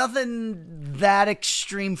 Nothing that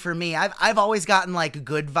extreme for me. I've always gotten like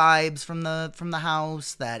good vibes from the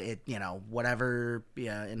house, that it, whatever,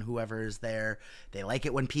 and whoever is there, they like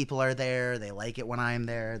it when people are there, they like it when I'm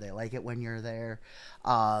there, they like it when you're there.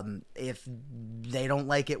 If they don't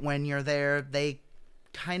like it when you're there, they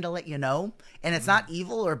kind of let you know, and it's not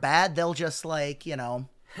evil or bad. They'll just like,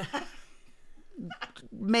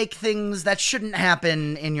 make things that shouldn't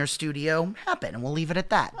happen in your studio happen, and we'll leave it at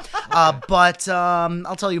that. But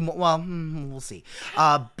I'll tell you more. Well, we'll see.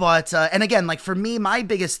 And again, like for me, my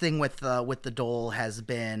biggest thing with the Dole has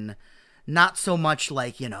been not so much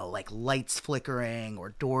like, like lights flickering or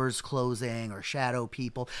doors closing or shadow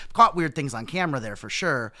people. I've caught weird things on camera there for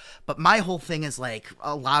sure, but my whole thing is like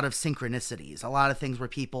a lot of synchronicities, a lot of things where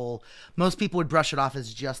most people would brush it off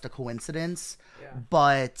as just a coincidence. Yeah.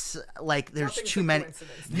 But like there's Nothing's too a many,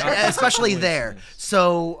 coincidence. especially there. Coincidence.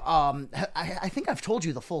 So I think I've told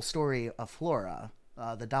you the full story of Flora,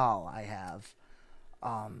 the doll I have.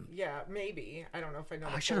 Yeah, maybe. I don't know if I know.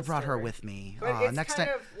 I should have brought her with me. But it's Next kind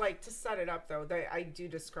time. of like, to set it up though, I do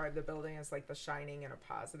describe the building as like The Shining in a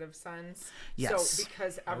positive sense. Yes. So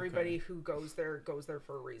because everybody who goes there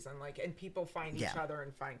for a reason, like, and people find each other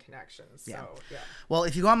and find connections. So yeah. Well,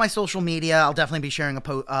 if you go on my social media, I'll definitely be sharing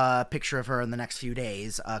a picture of her in the next few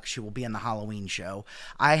days. 'Cause she will be in the Halloween show.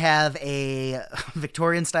 I have a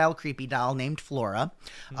Victorian-style creepy doll named Flora.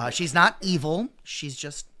 She's not evil. She's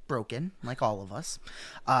just broken, like all of us.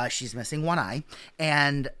 She's missing one eye,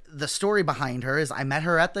 and the story behind her is I met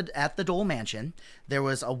her at the Dole Mansion. There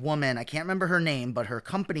was a woman, I can't remember her name, but her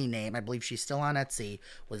company name, I believe she's still on Etsy,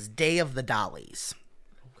 was Day of the Dollies.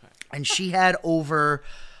 Okay. And she had over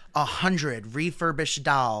 100 refurbished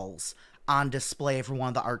dolls on display for one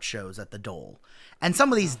of the art shows at the Dole. And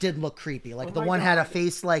some of these did look creepy. Like the my one had a God.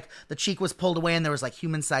 face like the cheek was pulled away and there was like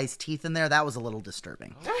human-sized teeth in there. That was a little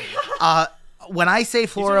disturbing. When I say These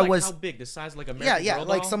are, Flora like, was... how big? The size of, like, Yeah, American yeah, Girl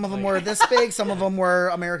like doll? some of them Like- were this big, some of them were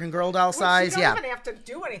American Girl doll Well, size. you Yeah. don't even have to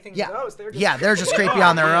do anything Yeah. to those. They're just Yeah, they're just creepy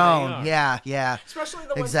on their Yeah, they own. are. Yeah, yeah. especially the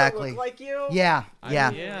ones Exactly. that look like you. Yeah,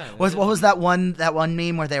 yeah. yeah, What was that one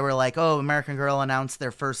meme where they were like, "Oh, American Girl announced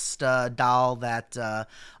their first doll that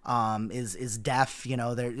is deaf. You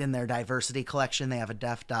know, they're in their diversity collection. They have a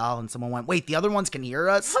deaf doll." And someone went, "Wait, the other ones can hear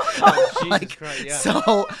us?" Jesus Christ, yeah.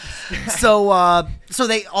 So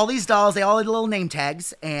they all these dolls, they all had little name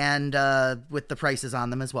tags and with the prices on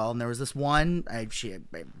them as well. And there was this one,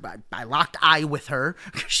 I locked eye with her.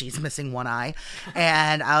 She's missing one eye,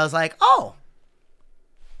 and I was like, "Oh,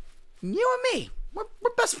 you and me, we're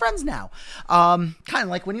best friends now." Kind of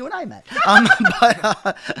like when you and I met.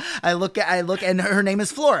 But I look, and her name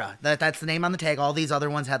is Flora. That's the name on the tag. All these other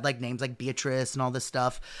ones had like names like Beatrice and all this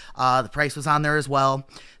stuff. The price was on there as well.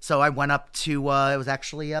 So I went up to, it was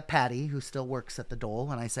actually Patty, who still works at the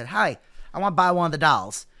Dole, and I said, "Hi, I want to buy one of the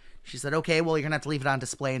dolls." She said, "Okay, well, you're gonna have to leave it on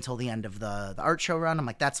display until the end of the art show run." I'm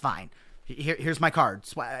like, "That's fine. Here's my card.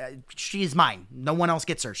 She's mine. No one else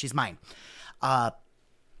gets her. She's mine."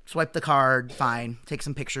 Swipe the card, fine, take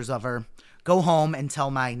some pictures of her, go home and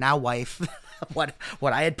tell my now wife what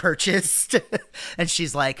I had purchased. And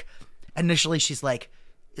she's like, initially she's like,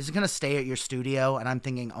 "Is it gonna stay at your studio?" And I'm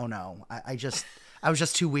thinking, oh no, I was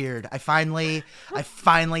just too weird. I finally hit the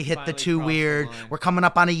Finally too crossed the weird. line. We're coming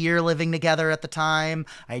up on a year living together at the time.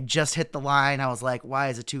 I had just hit the line. I was like, "Why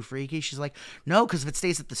is it too freaky?" She's like, "No, because if it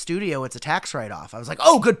stays at the studio, it's a tax write-off." I was like,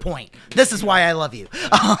 "Oh, good point. This is why I love you."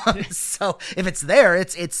 So if it's there,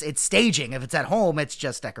 it's staging. If it's at home, it's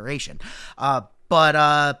just decoration.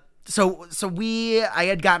 So I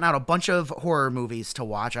had gotten out a bunch of horror movies to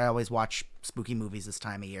watch. I always watch spooky movies this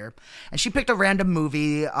time of year. And she picked a random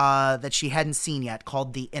movie that she hadn't seen yet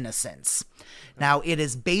called The Innocents. Now, it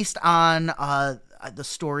is based on the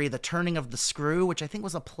story The Turning of the Screw, which I think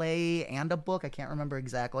was a play and a book. I can't remember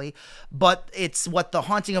exactly. But it's what The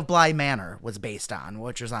Haunting of Bly Manor was based on,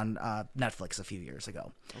 which was on Netflix a few years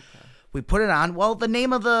ago. Okay. We put it on. Well, the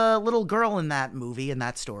name of the little girl in that movie, in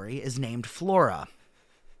that story, is named Flora,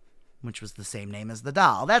 which was the same name as the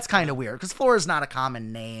doll. That's kind of weird because Flora's not a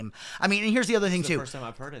common name. I mean, and here's the other thing It's the too. first time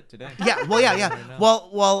I've heard it today. Yeah, well, yeah. Right now.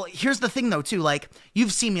 Well, here's the thing though too. Like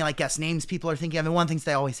you've seen me like guess names people are thinking of, and one of the things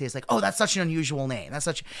they always say is like, "Oh, that's such an unusual name."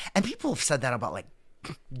 And people have said that about like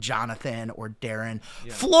Jonathan or Darren.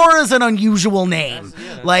 Yeah. Flora's an unusual name.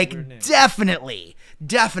 That's a Like weird name.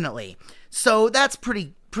 definitely. So that's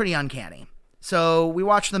pretty uncanny. So we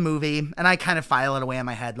watch the movie, and I kind of file it away in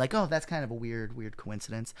my head, like, "Oh, that's kind of a weird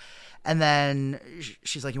coincidence." And then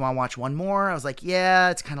she's like, "You want to watch one more?" I was like,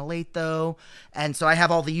 "Yeah, it's kind of late though." And so I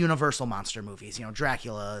have all the Universal monster movies, you know,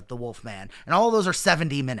 Dracula, The Wolfman, and all of those are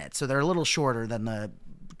 70 minutes, so they're a little shorter than the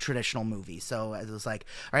traditional movie. So I was like,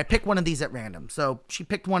 "All right, pick one of these at random." So she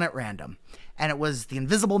picked one at random, and it was The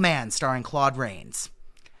Invisible Man, starring Claude Rains.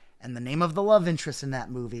 And the name of the love interest in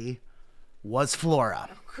that movie was Flora.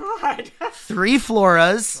 God, 3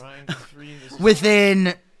 Floras Trying to three- this is-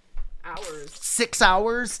 within hours. 6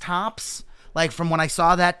 hours tops. Like from when I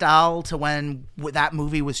saw that doll to when that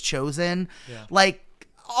movie was chosen. Yeah. Like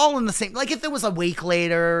all in the same. Like if it was a week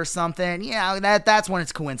later or something, yeah, that's when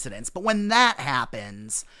it's coincidence. But when that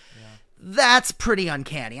happens, that's pretty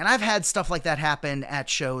uncanny. And I've had stuff like that happen at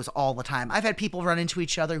shows all the time. I've had people run into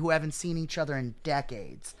each other who haven't seen each other in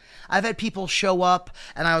decades. I've had people show up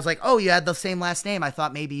and I was like, "Oh, you had the same last name. I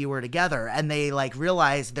thought maybe you were together." And they like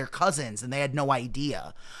realized they're cousins and they had no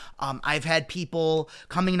idea. I've had people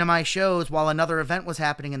coming to my shows while another event was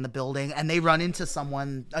happening in the building and they run into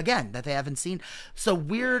someone again that they haven't seen. So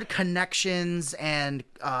weird connections and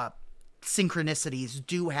synchronicities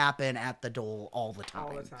do happen at the Dole all the time.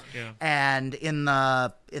 All the time. Yeah. And in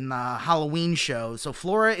the Halloween show, so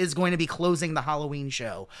Flora is going to be closing the Halloween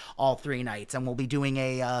show all 3 nights, and we'll be doing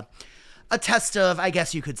a test of, I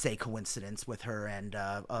guess you could say, coincidence with her and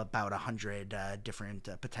about 100 different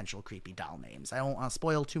potential creepy doll names. I don't want to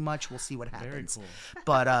spoil too much. We'll see what happens. cool.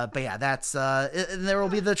 But yeah, that's there will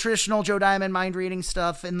be the traditional Joe Diamond mind reading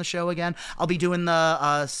stuff in the show again. I'll be doing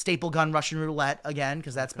the staple gun Russian roulette again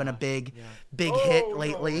because that's been a big hit Oh,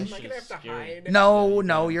 lately. No, am I gonna have to Scary. hide?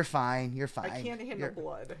 No, you're fine. You're fine. I can't handle You're-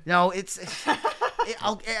 blood. No, it's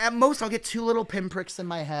At most I'll get 2 little pinpricks in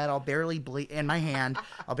my head. I'll barely bleed in my hand.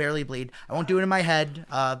 I'll barely bleed. I won't do it in my head.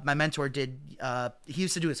 My mentor did. He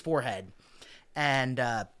used to do his forehead, and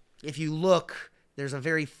if you look, there's a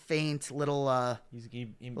very faint little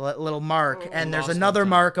little mark, and there's another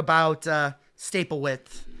mark about staple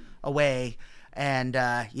width away, and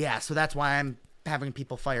so that's why I'm having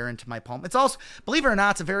people fire into my palm. It's also, believe it or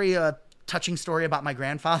not, it's a very touching story about my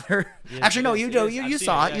grandfather. Yes, actually, no, yes, you it do. is. You I've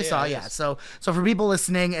saw seen it. it. You saw it. Yeah, Yeah. it is. So for people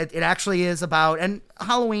listening, it actually is about, and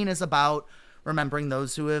Halloween is about remembering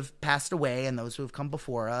those who have passed away and those who have come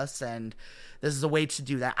before us, and this is a way to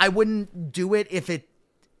do that. I wouldn't do it if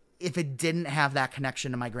it didn't have that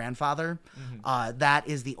connection to my grandfather. That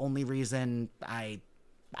is the only reason I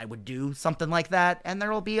would do something like that, and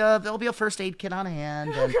there'll be a first aid kit on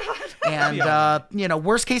hand, and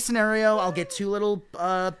worst case scenario, I'll get 2 little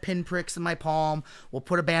pinpricks in my palm. We'll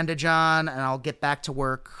put a bandage on, and I'll get back to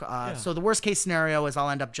work. So the worst case scenario is I'll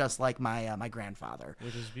end up just like my grandfather,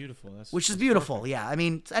 Which is beautiful. which is beautiful. Yeah, I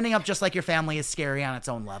mean, ending up just like your family is scary on its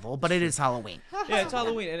own level, but it is Halloween. Yeah, it's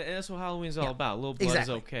Halloween, and that's what Halloween's all about. Little blood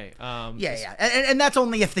Exactly. is okay. Yeah, and that's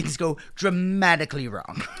only if things go dramatically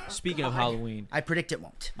wrong. Speaking of Halloween, I predict it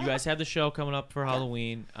won't. you guys have the show coming up for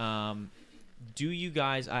Halloween. Do you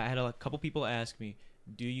guys? I had a couple people ask me.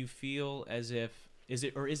 Do you feel as if is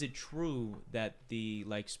it true that the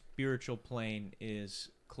spiritual plane is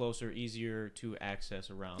closer, easier to access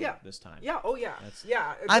around this time? Yeah. Oh, yeah.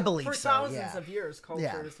 Yeah. I believe for so, thousands yeah. of years, cultures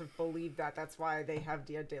Yeah. have believed that. That's why they have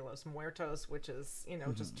Dia de los Muertos, which is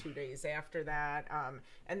just 2 days after that.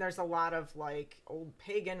 And there's a lot of old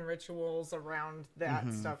pagan rituals around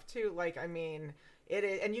that stuff too. It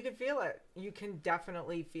is, and you can feel it. You can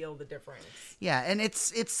definitely feel the difference. Yeah, and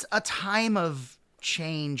it's a time of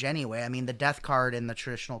change anyway. I mean, the death card in the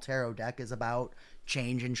traditional tarot deck is about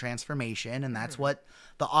change and transformation, and that's what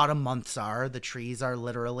the autumn months are. The trees are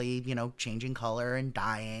literally, changing color and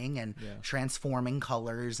dying and transforming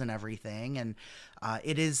colors and everything. And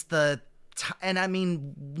it is and I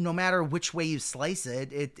mean, no matter which way you slice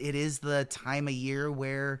it, it is the time of year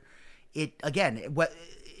where even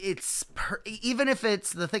if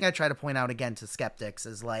it's the thing I try to point out again to skeptics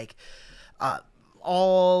is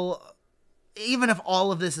even if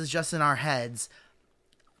all of this is just in our heads,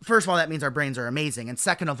 first of all, that means our brains are amazing. And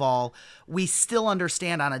second of all, we still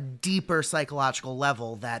understand on a deeper psychological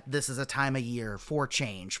level that this is a time of year for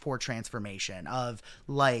change, for transformation of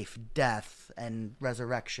life, death, and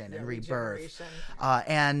resurrection and rebirth. Regeneration.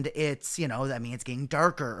 And it's, it's getting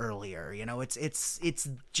darker earlier. It's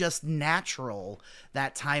just natural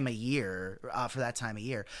that time of year, for that time of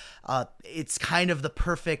year. It's kind of the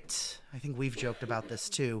perfect, I think we've joked about this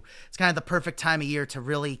too. It's kind of the perfect time of year to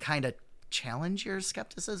really kind of challenge your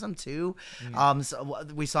skepticism too. So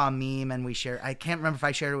we saw a meme and we shared, I can't remember if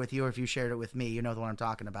I shared it with you or if you shared it with me, you know the one I'm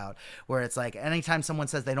talking about, where it's anytime someone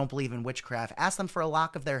says they don't believe in witchcraft, ask them for a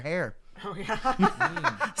lock of their hair. Oh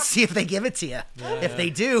yeah. See if they give it to you. If they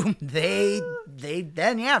do,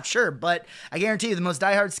 then yeah, sure. But I guarantee you the most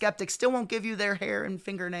diehard skeptics still won't give you their hair and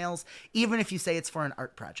fingernails, even if you say it's for an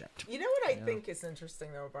art project. You know what I think is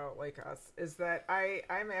interesting though about us is that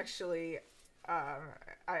I'm actually I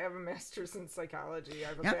have a master's in psychology. I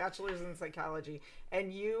have a bachelor's in psychology,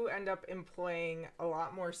 and you end up employing a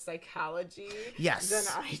lot more psychology than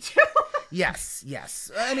I do. Yes.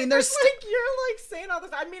 I mean, there's you're saying all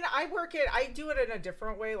this. I mean, I do it in a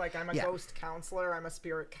different way. I'm a ghost counselor. I'm a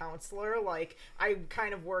spirit counselor. I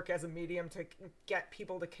kind of work as a medium to get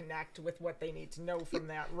people to connect with what they need to know from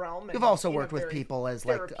that realm. You've also worked with people as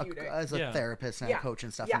as a therapist and a coach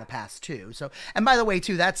and stuff in the past too. So, and by the way,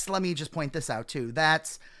 too, let me just point this out too.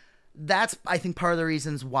 That's I think part of the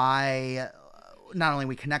reasons why not only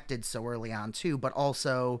we connected so early on too, but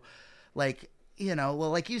also like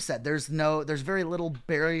you said, there's very little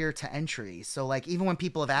barrier to entry. So even when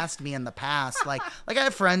people have asked me in the past, like I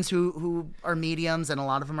have friends who are mediums, and a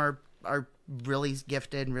lot of them are really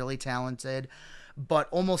gifted and really talented. But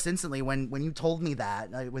almost instantly when you told me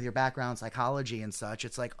that with your background in psychology and such,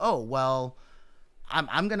 it's oh, well,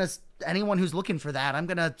 I'm going to, anyone who's looking for that, I'm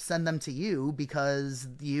going to send them to you because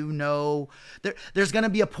there's going to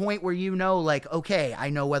be a point where okay, I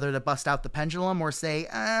know whether to bust out the pendulum or say,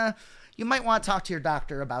 you might want to talk to your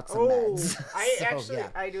doctor about some meds.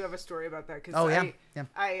 I do have a story about that because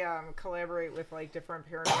I collaborate with different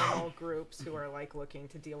paranormal groups who are looking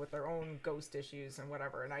to deal with their own ghost issues and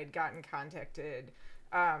whatever. And I'd gotten contacted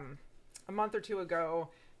a month or two ago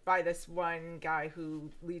by this one guy who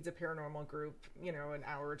leads a paranormal group, an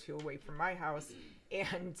hour or two away from my house.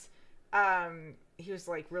 And he was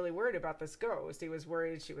like really worried about this ghost. He was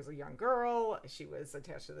worried she was a young girl. She was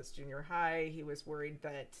attached to this junior high. He was worried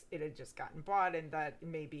that it had just gotten bought and that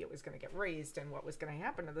maybe it was going to get raised and what was going to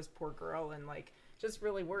happen to this poor girl, and like just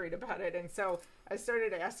really worried about it. And so I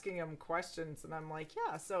started asking him questions, and I'm like,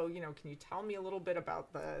 yeah, so, you know, can you tell me a little bit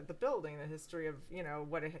about the building, the history of, you know,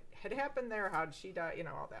 what had happened there? How did she die? You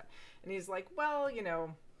know, all that. And he's like, well, you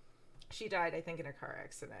know, she died, I think, in a car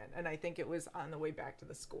accident, and I think it was on the way back to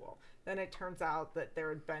the school. Then it turns out that there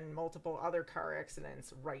had been multiple other car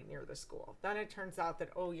accidents right near the school. Then it turns out that,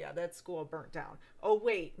 oh yeah, that school burnt down. Oh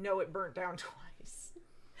wait, no, it burnt down twice.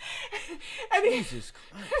 And Jesus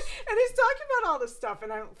Christ. And he's talking about all this stuff,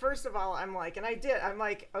 and first of all, I'm like,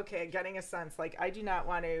 okay, getting a sense, like, I do not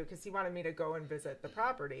want to, because he wanted me to go and visit the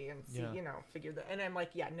property and see, you know, figure that, and I'm like,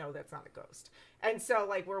 yeah, no, that's not a ghost. And so,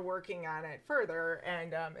 like, we're working on it further,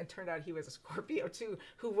 and it turned out he was a Scorpio too,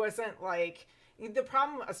 who wasn't like, the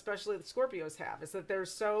problem, especially the Scorpios have, is that they're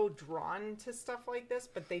so drawn to stuff like this,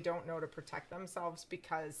 but they don't know to protect themselves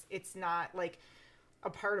because it's not like a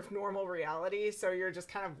part of normal reality, so you're just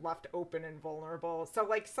kind of left open and vulnerable. So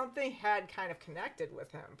like something had kind of connected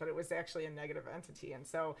with him, but it was actually a negative entity, and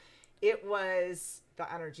so it was,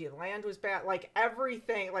 the energy of the land was bad, like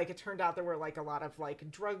everything, like it turned out there were like a lot of like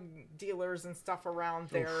drug dealers and stuff around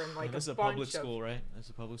there. And like this is a public school, right? That's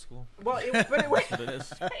a public school. Well, but it was That's what it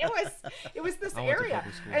is. it was this I went to area,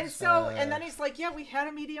 public schools. and so and then he's like, yeah, we had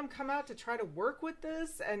a medium come out to try to work with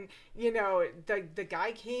this, and you know, the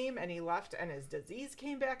guy came and he left and his disease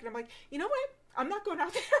came back, and I'm like, you know what, I'm not going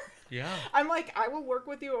out there. Yeah. I'm like, I will work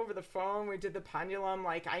with you over the phone. We did the pendulum,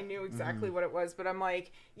 like I knew exactly what it was, but I'm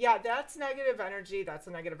like, yeah, that's negative energy, that's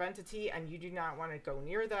a negative entity, and you do not want to go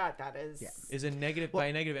near that. That is Is a negative, by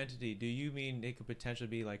a negative entity, do you mean it could potentially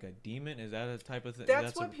be like a demon? Is that a type of thing?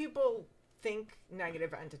 That's what people think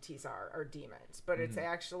negative entities are demons, but it's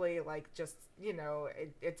actually like just, you know,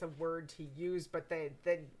 it's a word to use, but the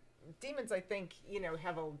demons, I think, you know,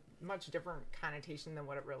 have a much different connotation than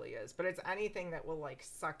what it really is. But it's anything that will like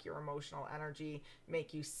suck your emotional energy,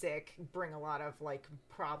 make you sick, bring a lot of like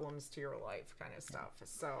problems to your life, kind of stuff.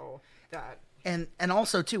 So that, and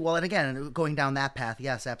also too, well, and again, going down that path,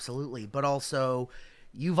 yes, absolutely, but also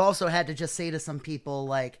you've also had to just say to some people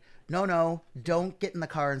like, no, don't get in the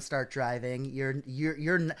car and start driving.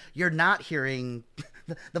 You're not hearing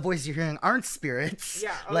the voices you're hearing aren't spirits.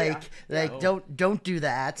 Yeah. Oh, like yeah. don't do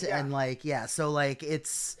that. Yeah. And like, yeah, so like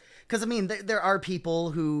it's, because I mean, there are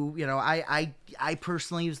people who, you know, I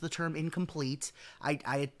personally use the term incomplete. I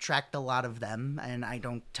attract a lot of them, and I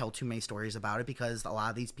don't tell too many stories about it because a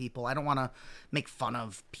lot of these people, I don't want to make fun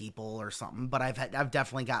of people or something, but I've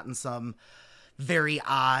definitely gotten some very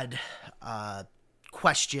odd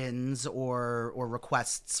questions or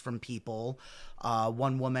requests from people.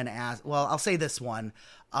 One woman asked, well, I'll say this one.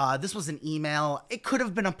 This was an email. It could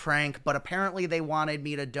have been a prank, but apparently they wanted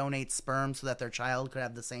me to donate sperm so that their child could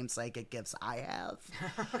have the same psychic gifts I have.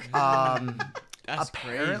 That's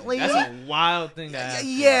apparently crazy. That's a wild thing to ask.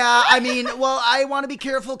 Yeah, I mean, well, I want to be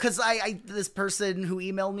careful because I this person who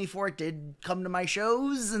emailed me for it did come to my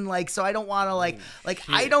shows, and like, so I don't want to like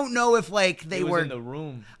I don't know if like they were in the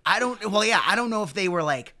room. I don't know if they were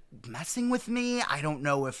like messing with me. I don't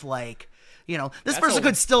know if like, you know, this person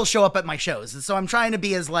could still show up at my shows. And so I'm trying to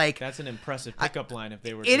be as like, that's an impressive pickup line if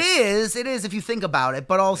they were. It is if you think about it.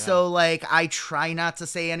 But also like, I try not to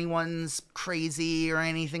say anyone's crazy or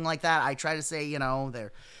anything like that. I try to say, you know,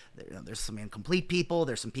 there's some incomplete people.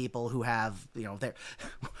 There's some people who have, you know,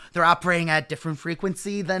 they're operating at different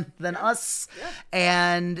frequency than us. Yeah.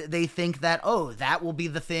 And they think that, oh, that will be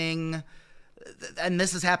the thing. And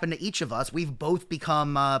this has happened to each of us. We've both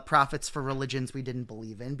become prophets for religions we didn't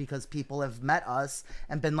believe in because people have met us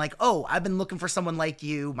and been like, oh, I've been looking for someone like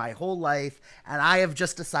you my whole life, and I have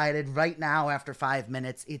just decided right now after 5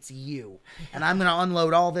 minutes it's you. And I'm going to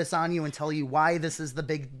unload all this on you and tell you why this is a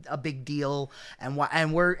big deal, and why,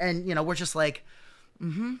 and we're just like,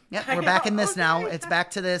 yep, we're back in this now. It's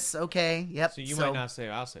back to this. Okay. Yep. So you might not say,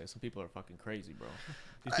 I'll say it. Some people are fucking crazy, bro.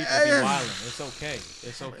 These people be wilding. It's okay.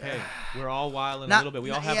 It's okay. We're all wilding a little bit.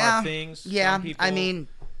 We all have our things. Yeah.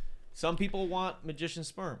 Some people want magician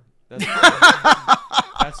sperm.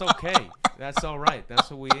 That's okay. That's all right.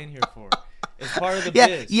 That's what we in here for. It's part of the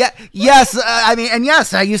biz. Yes.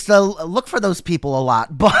 Yes, I used to look for those people a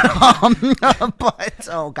lot, but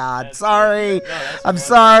oh God, That's sorry. No, I'm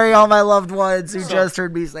sorry, all my loved ones who just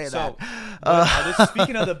heard me say that.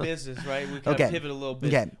 Speaking of the business, right? We kind of pivot a little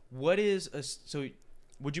bit. Okay. What is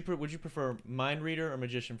Would you prefer mind reader or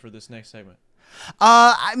magician for this next segment?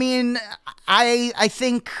 I mean, I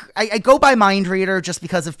think I go by mind reader just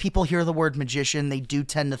because if people hear the word magician, they do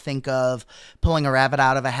tend to think of pulling a rabbit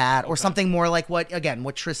out of a hat or something more like what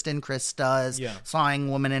Tristan Chris does, Yeah. sawing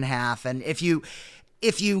woman in half. And if you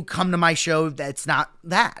come to my show, that's not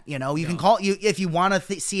that, you know, you can call you if you want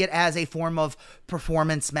to see it as a form of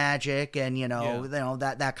performance magic and,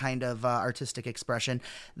 that kind of artistic expression.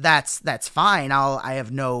 That's fine. I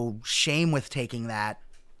have no shame with taking that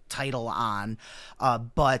title on,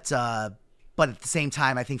 but at the same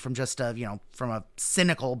time, I think from just from a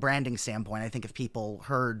cynical branding standpoint, I think if people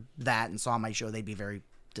heard that and saw my show, they'd be very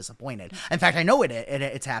disappointed. In fact, I know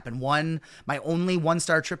it's happened. My only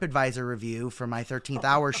 1-star TripAdvisor review for my 13th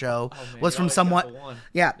hour show was from someone.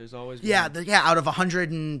 Yeah, There's always out of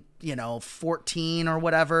 114 or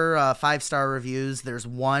whatever 5-star reviews, there's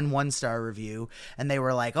one 1-star review, and they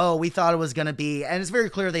were like, "Oh, we thought it was gonna be," and it's very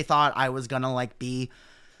clear they thought I was gonna like be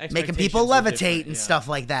making people levitate and stuff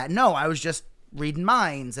like that. No, I was just reading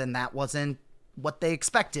minds, and that wasn't what they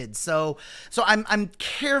expected. So I'm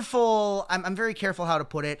careful. I'm very careful how to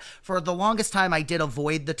put it. For the longest time, I did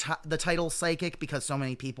avoid the title psychic because so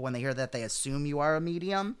many people, when they hear that, they assume you are a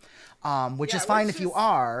medium, which is fine if you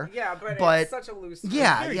are. Yeah, but it's such a loose term.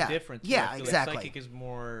 Yeah, very yeah, different. yeah, I feel exactly. Like psychic is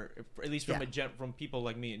more, at least from from people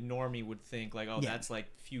like me, normie would think like, that's like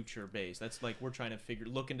future based. That's like we're trying to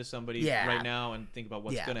look into somebody right now and think about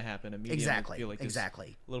what's going to happen. A medium exactly, would feel like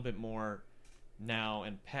exactly. a little bit more now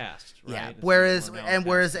and past, right? Yeah. It's Whereas more now and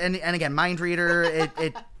past. and again, mind reader,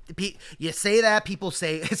 you say that, people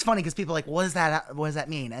say it's funny because people are like, what does that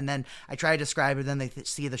mean? And then I try to describe it, then they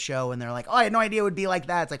see the show and they're like, oh, I had no idea it would be like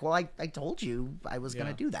that. It's like, well, I told you I was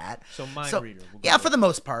gonna do that. So mind reader. For the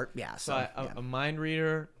most part, yeah. So a mind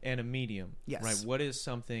reader and a medium. Yes. Right. What is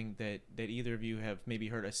something that either of you have maybe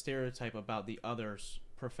heard a stereotype about the other's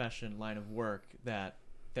profession, line of work that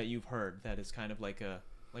you've heard that is kind of like a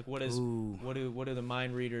what do the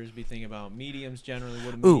mind readers be thinking about mediums generally?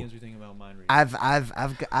 What do mediums be thinking about mind readers?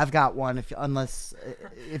 I've got one. If you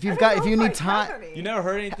need time. You never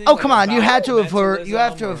heard anything? Oh, come on! You had to have heard. You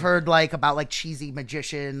have to have heard about cheesy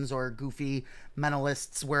magicians or goofy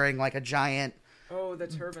mentalists wearing like a giant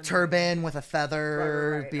the turban with a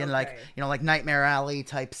feather, right, being okay. like Nightmare Alley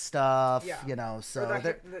type stuff. Yeah. So or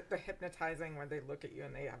the hypnotizing when they look at you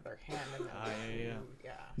and they have their hand in the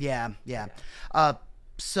yeah.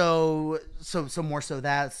 So more so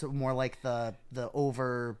that, so more like the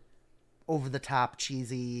over the top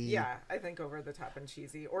cheesy. Yeah, I think over the top and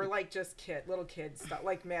cheesy, or like just little kids stuff,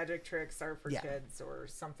 like magic tricks are for kids or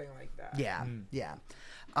something like that. Yeah, yeah.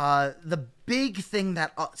 The big thing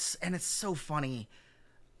that, and it's so funny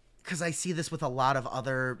because I see this with a lot of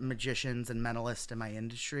other magicians and mentalists in my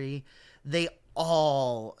industry. They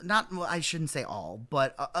all, I shouldn't say all,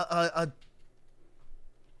 but a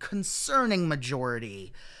concerning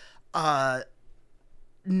majority not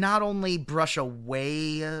only brush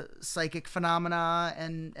away psychic phenomena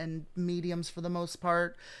and mediums for the most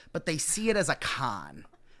part, but they see it as a con.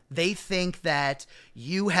 They think that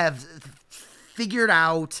you have figured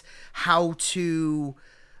out how to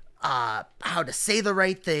say the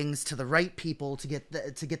right things to the right people to get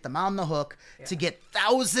them on the hook, to get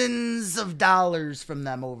thousands of dollars from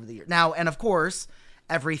them over the year. Now, and of course,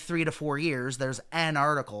 every 3 to 4 years, there's an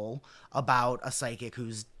article about a psychic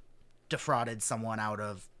who's defrauded someone out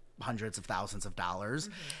of hundreds of thousands of dollars.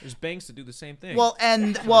 There's banks that do the same thing.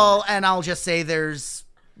 And I'll just say there's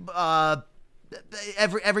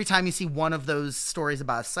every time you see one of those stories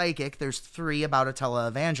about a psychic, there's 3 about a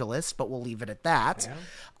televangelist, but we'll leave it at that.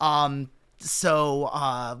 Yeah.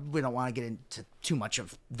 So we don't want to get into too much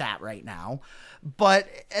of that right now.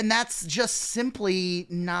 And that's just simply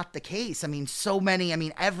not the case. I mean,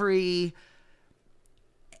 every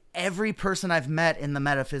person I've met in the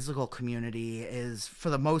metaphysical community is, for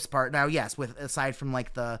the most part, now, yes, aside from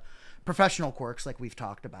like the professional quirks like we've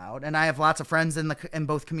talked about, and I have lots of friends in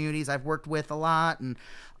both communities I've worked with a lot, and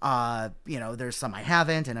there's some I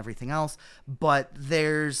haven't and everything else, but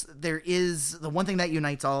there is the one thing that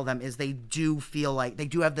unites all of them is they do feel like they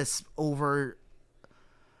do have this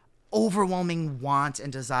overwhelming want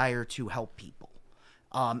and desire to help people.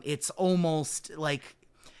 It's almost like,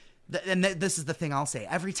 and this is the thing I'll say,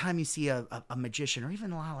 every time you see a magician or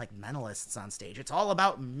even a lot of like mentalists on stage, it's all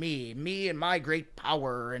about me and my great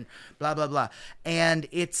power and blah, blah, blah. And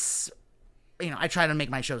it's, I try to make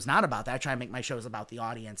my shows not about that. I try to make my shows about the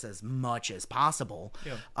audience as much as possible.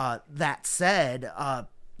 Yeah. That said,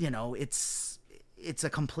 it's a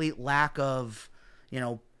complete lack of,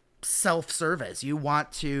 self-service. You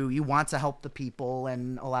want to help the people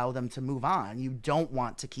and allow them to move on. You don't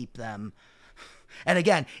want to keep them And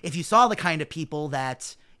again, if you saw the kind of people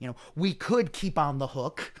that, we could keep on the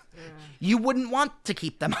hook, you wouldn't want to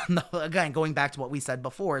keep them on the hook. Again, going back to what we said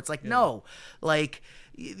before, it's like, no, like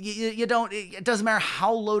you don't, it doesn't matter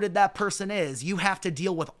how loaded that person is. You have to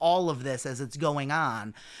deal with all of this as it's going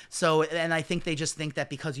on. So, and I think they just think that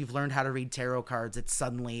because you've learned how to read tarot cards, it's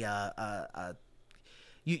suddenly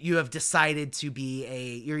you have decided to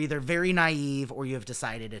be you're either very naive or you have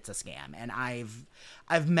decided it's a scam. And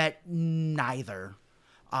I've met neither.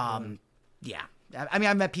 Yeah. I mean,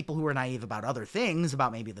 I've met people who are naive about other things,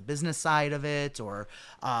 about maybe the business side of it, or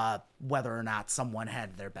whether or not someone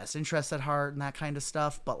had their best interests at heart and that kind of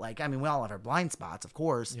stuff. But like, I mean, we all have our blind spots, of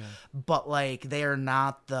course, but like, they are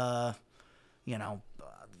not the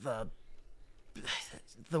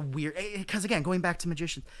weird, because again, going back to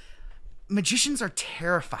magicians are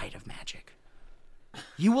terrified of magic.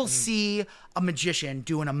 You will see a magician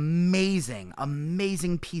do an amazing,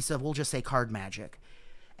 amazing piece of, we'll just say, card magic.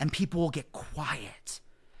 And people will get quiet.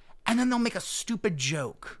 And then they'll make a stupid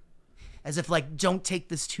joke. As if, like, don't take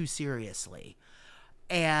this too seriously.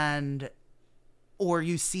 Or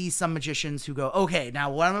you see some magicians who go, okay, now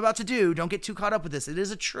what I'm about to do, don't get too caught up with this. It is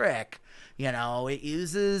a trick. It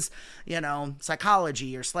uses,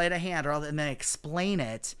 psychology or sleight of hand, and then explain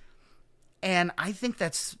it. And I think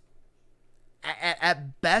that's,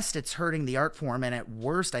 at best, it's hurting the art form. And at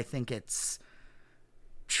worst, I think it's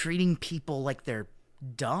treating people like they're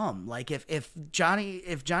dumb. Like if Johnny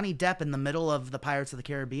Depp in the middle of the Pirates of the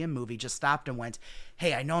Caribbean movie just stopped and went,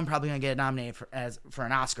 hey, I know I'm probably gonna get nominated for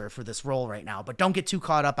an Oscar for this role right now, but don't get too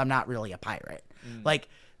caught up, I'm not really a pirate. Like,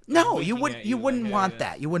 no, you wouldn't want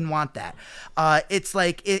that. You wouldn't want that. It's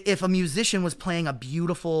like if a musician was playing a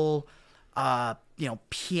beautiful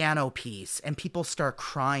piano piece and people start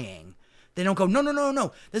crying, they don't go,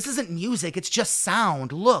 no, this isn't music, it's just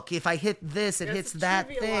sound. Look, if I hit this, it hits that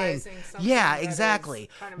thing. Yeah, exactly.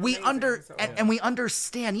 Kind of we we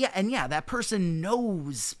understand. Yeah, that person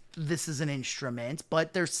knows this is an instrument,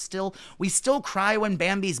 but we still cry when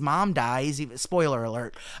Bambi's mom dies. Spoiler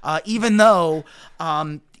alert. Even though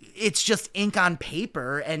it's just ink on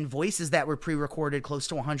paper and voices that were pre-recorded close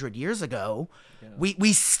to 100 years ago. Yeah.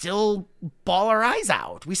 We still bawl our eyes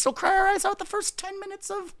out. We still cry our eyes out the first 10 minutes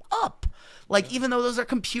of Up. Like, even though those are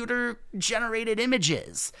computer-generated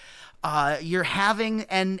images. You're having,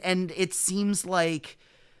 and it seems like,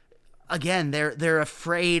 again, they're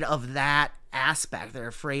afraid of that aspect. They're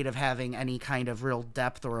afraid of having any kind of real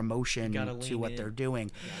depth or emotion to what they're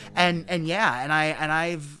doing. And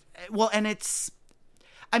it's,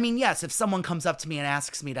 I mean, yes, if someone comes up to me and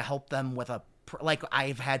asks me to help them with like,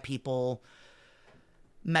 I've had people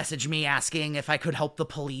message me asking if I could help the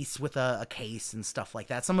police with a case and stuff like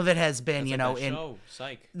that. Some of it has been,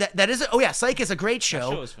 Psych. That is, Psych is a great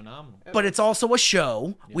show. That show is phenomenal. But it's also a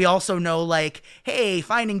show. Yeah. We also know, like, hey,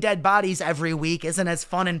 finding dead bodies every week isn't as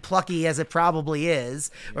fun and plucky as it probably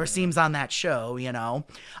is or seems on that show,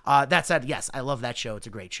 That said, yes, I love that show. It's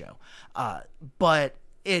a great show. But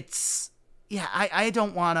it's, I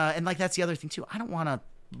don't want to, and like, that's the other thing too. I don't want to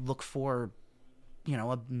look for,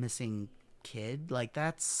 a missing kid. Like,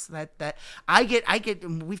 that's that I get,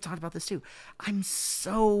 we've talked about this too. I'm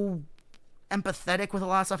so empathetic with a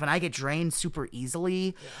lot of stuff, and I get drained super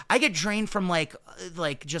easily. I get drained from like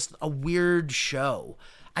just a weird show.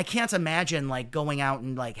 I can't imagine like going out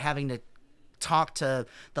and like having to talk to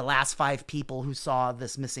the last 5 people who saw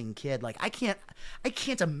this missing kid. Like, I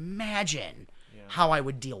can't imagine how I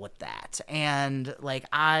would deal with that. And like,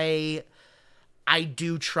 I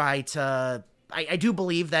do try to, I do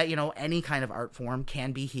believe that, any kind of art form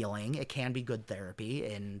can be healing. It can be good therapy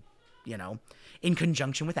and, in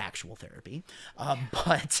conjunction with actual therapy.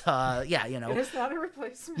 But It is not a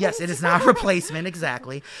replacement. Yes, it is not a replacement,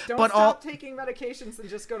 exactly. Don't stop taking medications and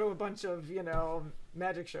just go to a bunch of,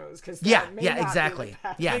 magic shows. Cause exactly.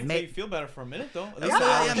 Yeah, you feel better for a minute, though.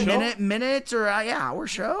 Minute or hour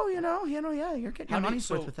show, you're getting your money's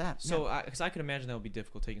worth with that. So, because I can imagine that would be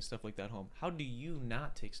difficult taking stuff like that home. How do you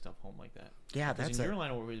not take stuff home like that? Yeah, that's in your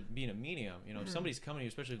line of work, being a medium, if somebody's coming to you,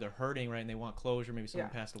 especially if they're hurting, right, and they want closure, maybe someone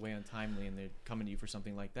passed away untimely and they're coming to you for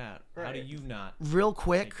something like that. Right. How do you not real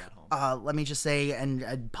quick take that home? Let me just say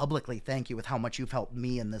and publicly thank you with how much you've helped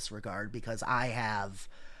me in this regard, because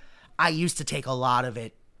I used to take a lot of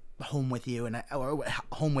it home with you or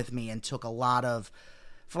home with me, and took a lot of,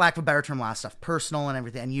 for lack of a better term, a lot of stuff personal and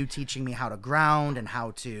everything, and you teaching me how to ground and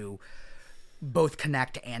how to both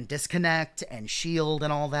connect and disconnect and shield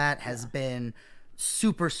and all that has been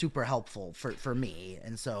super helpful for me,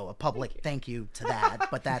 and so a public thank you to that.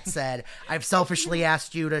 But that said, I've selfishly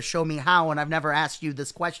asked you to show me how, and I've never asked you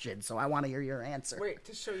this question, so I want to hear your answer. Wait,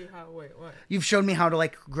 to show you how. Wait, what? You've shown me how to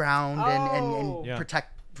like ground Oh. and Yeah.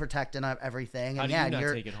 protect and everything. How And do yeah, you not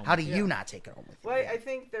you're take it home how do with you you? not take it home with you? Well, I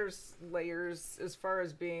think there's layers as far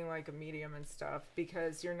as being like a medium and stuff,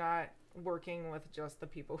 because you're not working with just the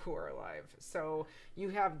people who are alive. So you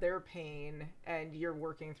have their pain and you're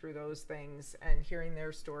working through those things and hearing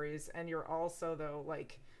their stories. And you're also, though,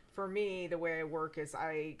 like, for me, the way I work is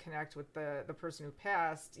I connect with the person who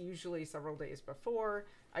passed usually several days before.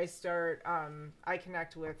 I start, I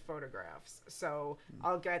connect with photographs. So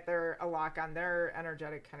I'll get a lock on their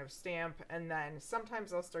energetic kind of stamp. And then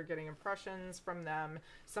sometimes I'll start getting impressions from them.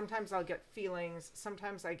 Sometimes I'll get feelings.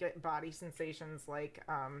 Sometimes I get body sensations, like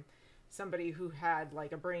somebody who had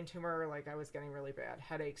like a brain tumor, like I was getting really bad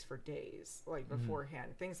headaches for days, like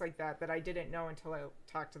beforehand, things like that I didn't know until I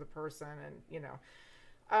talked to the person. And, you know,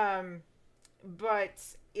 but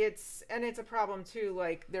it's a problem too.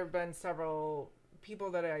 Like there have been several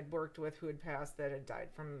people that I'd worked with who had passed that had died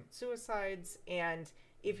from suicides. And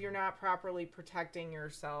if you're not properly protecting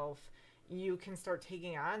yourself, you can start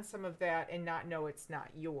taking on some of that and not know it's not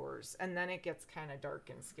yours. And then it gets kind of dark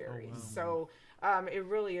and scary. Oh, wow. So it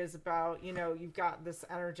really is about, you know, you've got this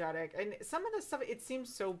energetic, and some of the stuff, it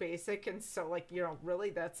seems so basic and so like, you know, really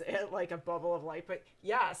that's it, like a bubble of light. But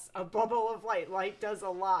yes, a bubble of light. Light does a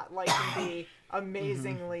lot. Light can be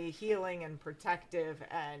amazingly healing and protective,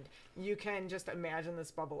 and you can just imagine this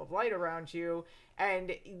bubble of light around you.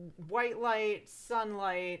 And white light,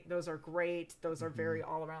 sunlight, those are great. Those are very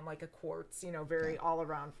all around, like a quartz, you know, very all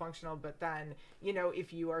around functional. But then, you know,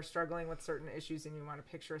 if you are struggling with certain issues and you want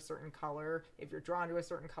to picture a certain color, if you're drawn to a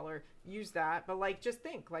certain color, use that. But like, just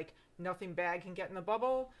think, like, nothing bad can get in the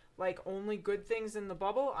bubble. Like, only good things in the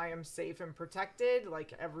bubble. I am safe and protected.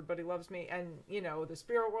 Like, everybody loves me. And, you know, the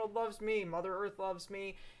spirit world loves me. Mother Earth loves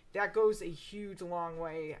me. That goes a huge long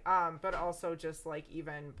way. But also just like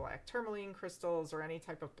even black tourmaline crystals or any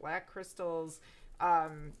type of black crystals.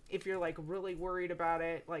 If you're like really worried about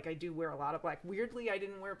it, like I do wear a lot of black. Weirdly, I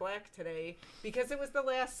didn't wear black today because it was the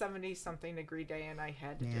last 70-something degree day and I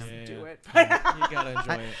had to just do it. You gotta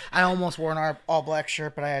enjoy it. I almost wore an all black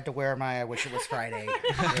shirt, but I had to wear my I wish it was Friday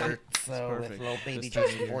shirt. So with perfect. little baby This time of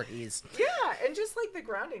Jason year. Voorhees. Yeah, and just like the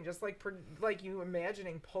grounding, just like like you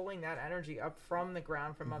imagining pulling that energy up from the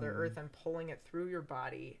ground from Mother Earth and pulling it through your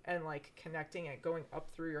body and like connecting it, going up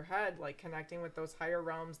through your head, like connecting with those higher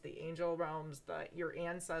realms, the angel realms, your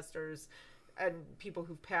ancestors and people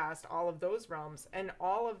who've passed, all of those realms, and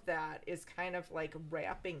all of that is kind of like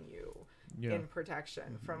wrapping you in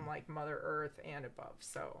protection from like Mother Earth and above.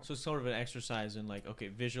 So So it's sort of an exercise in like, okay,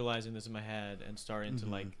 visualizing this in my head and starting to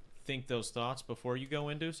like think those thoughts before you go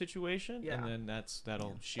into a situation, Yeah. and then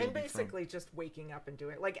that'll shield and you basically just waking up and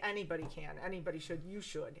doing it. Like anybody can, anybody should, you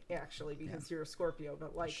should actually, because you're a Scorpio, but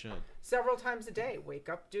from. like Should. several times a day, wake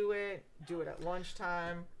up, do it at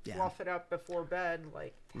lunchtime, Yeah. fluff it up before bed,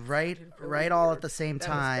 like Right, really right, all weird. at the same That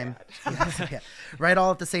was time. bad. Yeah, right,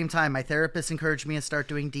 all at the same time. My therapist encouraged me to start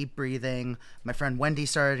doing deep breathing. My friend Wendy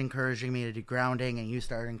started encouraging me to do grounding, and you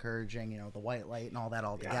started encouraging, you know, the white light and all that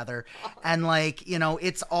all together. And like, you know,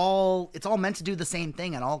 it's all meant to do the same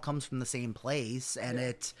thing. It all comes from the same place, and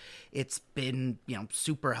it's been, you know,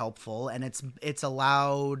 super helpful, and it's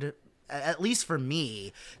allowed, at least for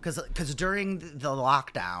me, because during the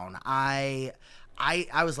lockdown, I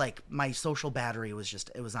was like, my social battery was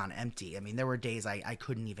just, it was on empty. I mean, there were days I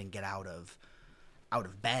couldn't even get out of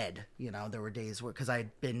bed. You know, there were days where, because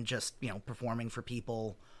I'd been just, you know, performing for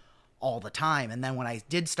people all the time. And then when I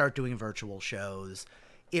did start doing virtual shows,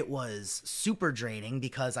 it was super draining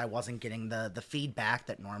because I wasn't getting the feedback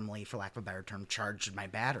that normally, for lack of a better term, charged my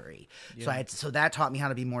battery. Yeah. So that taught me how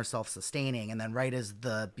to be more self-sustaining. And then right as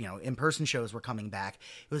the, you know, in-person shows were coming back,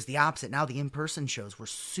 it was the opposite. Now the in-person shows were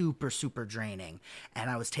super, super draining. And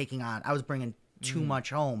I was bringing too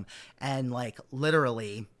much home. And like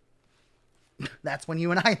literally, that's when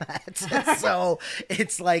you and I met. So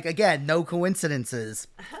it's like, again, no coincidences.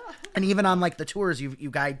 And even on like the tours, you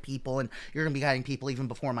guide people, and you're gonna be guiding people even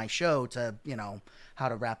before my show to, you know, how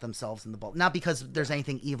to wrap themselves in the bowl. Not because there's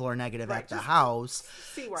anything evil or negative Right, at the just house.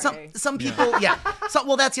 CYA. Some people, yeah. So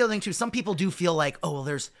well, that's the other thing too. Some people do feel like, oh,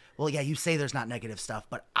 well, yeah, you say there's not negative stuff,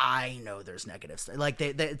 but I know there's negative stuff. Like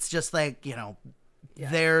it's just like, you know,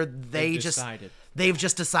 they've just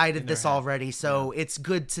decided this head. already. So it's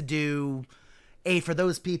good to do, A, for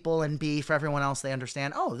those people, and B, for everyone else, they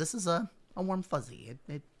understand, oh, this is a warm fuzzy.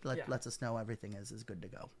 Yeah. lets us know everything is good to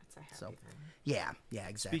go. It's a happy So- thing. Yeah,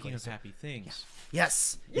 exactly. Speaking of happy things,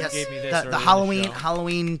 yes, You yes. gave me this earlier in The the Halloween show.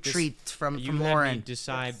 Halloween This- treat from you had me Lauren.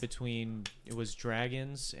 decide Yes. between it was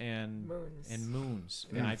dragons and Moons.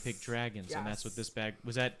 and I Yes. picked dragons, and that's what Yes. this bag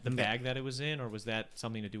was. That the Okay. bag that it was in, or was that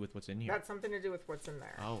something to do with what's in here? That's something to do with what's in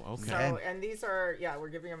there. Oh, okay. So, and these are, we're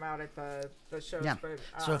giving them out at the shows. Yeah. But,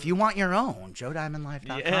 So if you want your own,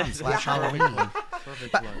 JoeDiamondLife.com Yes. /Halloween.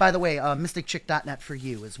 Perfect. By, plug. by the way, MysticChick.net for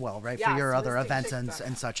you as well, right? For Yes, your other Mystic events Chick and, dot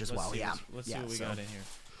and such as Let's well. see Yeah. what's- Let's see yeah, what we so- got in here.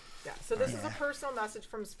 Yeah. So this is a Yeah. personal message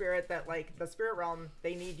from Spirit that, like, the Spirit Realm,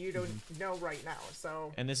 they need you to Mm-hmm. know right now.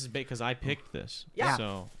 So And this is because I picked this. Yeah.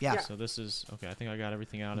 So Yeah. So this is okay. I think I got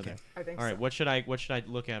everything out of Okay. there. I think All right. so. What should I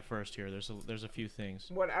look at first here? There's a few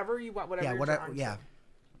things. Whatever you want, whatever Yeah, you're whatever. drawn Yeah. to.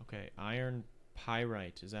 Okay. Iron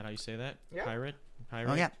pyrite. Is that how you say that? Yeah. Pyrite.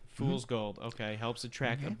 Oh, yeah. Fool's gold. Okay. Helps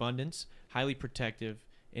attract abundance. Highly protective.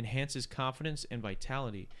 Enhances confidence and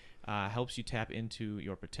vitality. Helps you tap into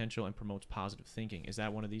your potential and promotes positive thinking. Is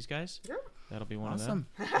that one of these guys? Yeah. That'll be one Awesome.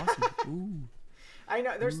 of them. Awesome. Ooh. I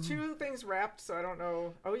know there's two things wrapped, so I don't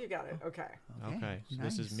know. Oh, you got it. Okay. Okay. So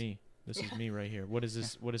this is nice. me. This is me right here. What does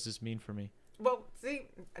this? What does this mean for me? Well, see,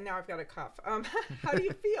 now I've got a cough. How do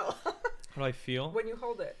you feel How do I feel? when you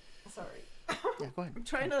hold it? Sorry. Yeah, go ahead. I'm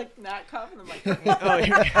trying to like not cough in the microphone. Oh,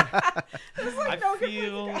 you're good. It's like, I no, good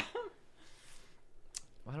feel. place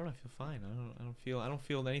I don't know. I feel fine. I don't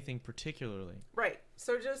feel anything particularly. Right.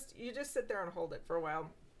 So you just sit there and hold it for a while.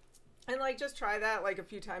 And like just try that like a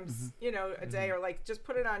few times, Mm-hmm. you know, a day, or like just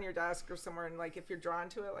put it on your desk or somewhere, and like if you're drawn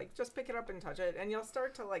to it, like just pick it up and touch it, and you'll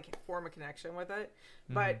start to like form a connection with it.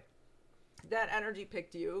 But that energy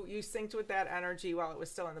picked you. You synced with that energy while it was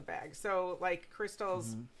still in the bag. So like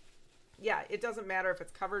crystals, yeah, it doesn't matter if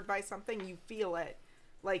it's covered by something, you feel it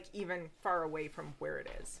like even far away from where it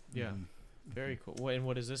is. Yeah. Very cool. And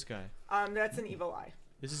what is this guy? That's an evil eye.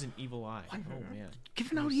 This is an evil eye. Oh man.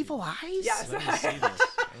 Giving Let out me see. evil eyes? Yes. Let me see this.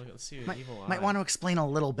 Let's see an evil eye. Might want to explain a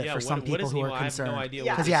little bit Yeah, for some what people is who evil? are I have no concerned. idea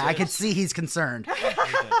Yeah. what Because this I is. could see he's concerned.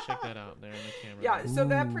 Check that out there in the camera. Yeah, so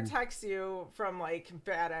that Ooh. protects you from like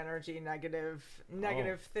bad energy,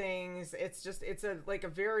 negative things. It's just it's a like a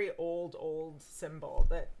very old symbol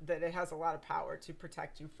that it has a lot of power to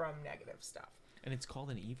protect you from negative stuff. And it's called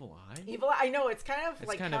an evil eye. Evil, I know it's kind of It's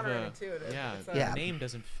like kind of a counterintuitive. yeah. It's The Yeah. name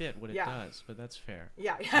doesn't fit what it Yeah. does, but that's fair.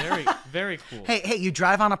 yeah. Very very cool. Hey, you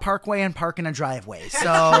drive on a parkway and park in a driveway. So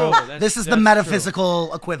That's- this is the that's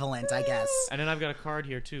metaphysical equivalent, I guess. And then I've got a card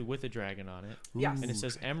here too with a dragon on it. Yes. And it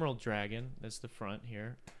says Emerald Dragon. That's the front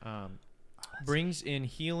here. Brings in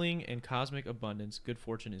healing and cosmic abundance. Good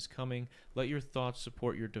fortune is coming. Let your thoughts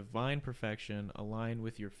support your divine perfection. Align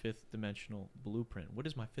with your fifth dimensional blueprint. What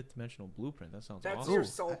is my fifth dimensional blueprint? That sounds That's awesome. your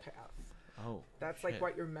soul path. Oh, That's shit. like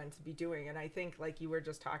what you're meant to be doing. And I think like you were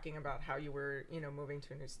just talking about how you were, you know, moving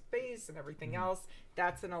to a new space and everything Mm-hmm. else.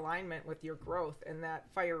 That's in alignment with your growth, and that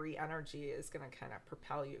fiery energy is going to kind of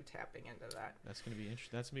propel you tapping into that. That's gonna be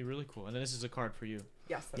interesting. That's gonna be really cool. And then this is a card for you.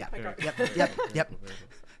 Yes, that's Yeah. my Very card. cool, Yep, very yep, cool, very yep. cool, very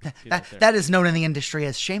cool. See That, there. that is known in the industry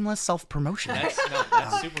as shameless self-promotion.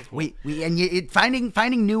 That's super cool.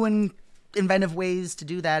 Finding new and inventive ways to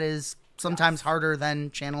do that is sometimes harder than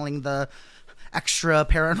channeling the extra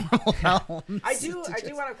paranormal realms. I do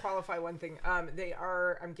want to qualify one thing. I'm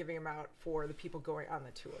giving them out for the people going on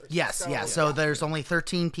the tours. Yes, yeah. So there's only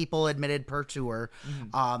 13 people admitted per tour.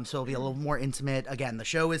 Mm-hmm. So it'll be a little more intimate. Again, the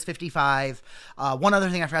show is 55. One other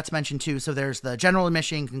thing I forgot to mention too. So there's the general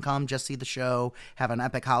admission. You can come just see the show, have an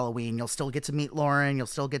epic Halloween. You'll still get to meet Lauren. You'll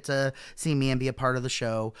still get to see me and be a part of the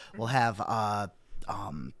show. We'll have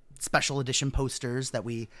special edition posters that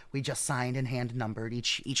we just signed and hand numbered.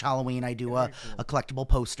 Each Halloween I do a collectible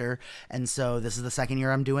poster, and so this is the second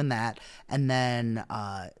year I'm doing that. And then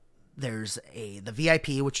there's the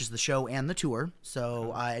VIP, which is the show and the tour.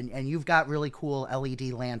 So and you've got really cool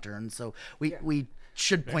LED lanterns. So we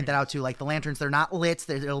should point that out too. Like the lanterns, they're not lit.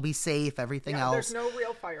 It'll be safe. Everything else. There's no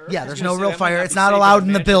real fire. Yeah, I was there's gonna no say, real that might fire. not It's be not safe allowed if in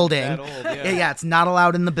the mansion's building. that old, Yeah, it's not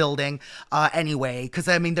allowed in the building. Anyway, because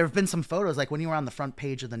I mean, there have been some photos like when you were on the front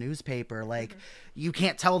page of the newspaper, like you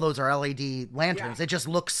can't tell those are LED lanterns. Yeah. It just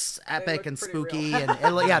looks epic look and pretty spooky,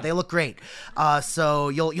 real. and they look great. So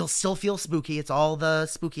you'll still feel spooky. It's all the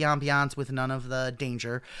spooky ambiance with none of the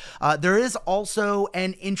danger. There is also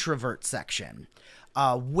an introvert section,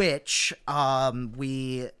 which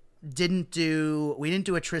we didn't do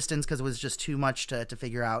a Tristan's because it was just too much to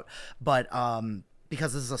figure out, but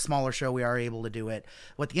because this is a smaller show, we are able to do it.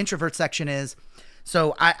 What the introvert section is,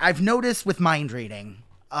 so I've noticed with mind reading,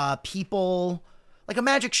 people like a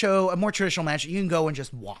magic show, a more traditional magic, you can go and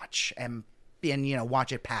just watch and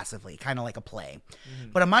watch it passively, kind of like a play.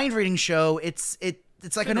 But a mind reading show,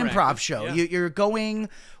 it's like an Interactive, improv show. yeah. You're going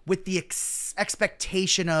with the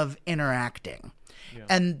expectation of interacting. Yeah.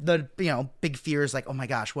 And the big fear is like, oh my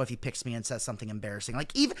gosh, what if he picks me and says something embarrassing?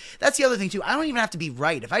 Like, even that's the other thing too. I don't even have to be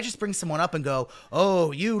right. If I just bring someone up and go,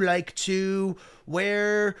 oh, you like to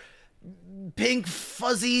wear pink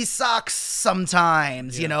fuzzy socks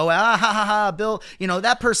sometimes, Bill,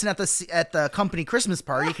 that person at the company Christmas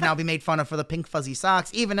party can now be made fun of for the pink fuzzy socks.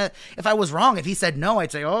 Even if I was wrong, if he said no,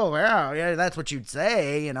 I'd say, oh yeah, that's what you'd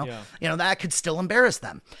say, that could still embarrass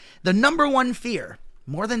them. The number one fear,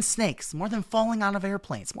 more than snakes, more than falling out of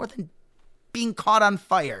airplanes, more than being caught on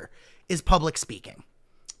fire, is public speaking.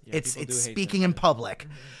 Yeah, it's people do hate speaking that in shit. public.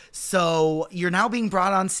 So you're now being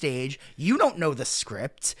brought on stage. You don't know the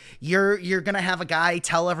script. You're gonna have a guy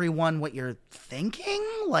tell everyone what you're thinking.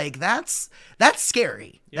 Like that's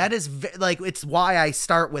scary. Yeah. That is it's why I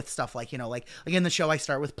start with stuff like like in the show I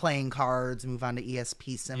start with playing cards, move on to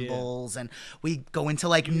ESP symbols, and we go into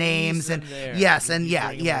like names them and there. yes, You and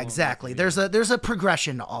bring 'em along exactly. with you. There's a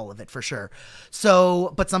progression to all of it for sure.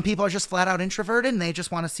 So, but some people are just flat out introverted and they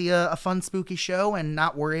just want to see a fun, spooky show and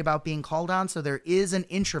not worry about being called on. So there is an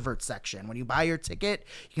introvert section. When you buy your ticket,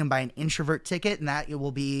 you can buy an introvert ticket, and that it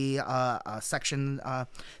will be a section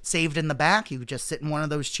saved in the back. You just sit in one of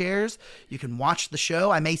those chairs. You can watch the show.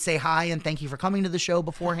 I may say hi and thank you for coming to the show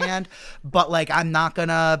beforehand, but I'm not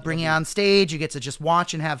gonna bring you on stage. You get to just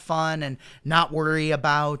watch and have fun and not worry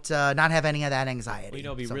about not have any of that anxiety.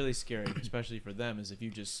 Well, it'd be So- really scary, especially for them, is if you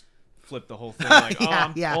just flip the whole thing like,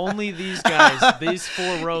 Yeah. only these guys, these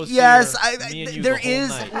 4 rows. Yes, here, me and you there the whole is.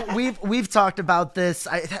 night. We've talked about this.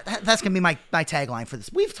 That's gonna be my tagline for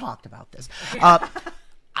this. We've talked about this.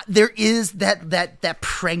 There is that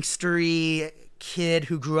prankstery kid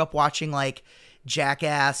who grew up watching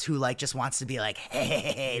Jackass, who just wants to be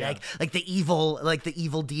hey, Yeah. like the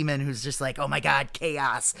evil demon who's just oh my god,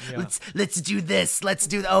 chaos. Yeah. Let's do this.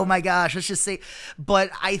 Oh my gosh, let's just say. But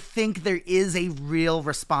I think there is a real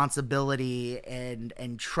responsibility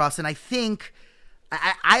and trust, and I think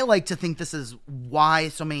I like to think this is why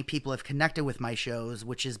so many people have connected with my shows,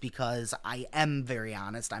 which is because I am very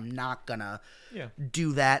honest. I'm not gonna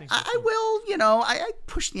do that. I will, I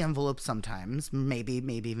push the envelope sometimes, maybe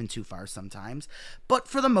even too far sometimes. But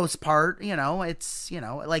for the most part, it's,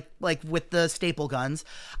 like with the staple guns,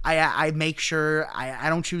 I make sure I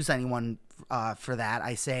don't choose anyone for that.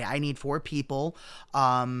 I say I need 4 people,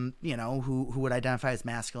 who would identify as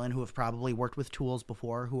masculine, who have probably worked with tools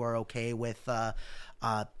before, who are okay with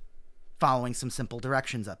following some simple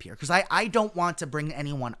directions up here. Because I don't want to bring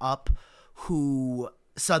anyone up who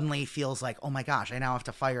suddenly feels like, oh my gosh, I now have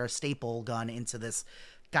to fire a staple gun into this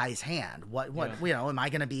guy's hand. What am I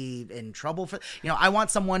going to be in trouble for? I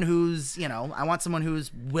want someone who's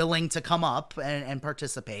willing to come up and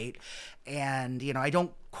participate. And, I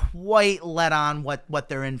don't quite let on what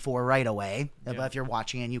they're in for right away. But if you're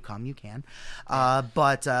watching and you come, you can.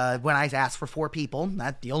 But when I ask for 4 people,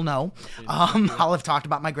 that you'll know. I'll have talked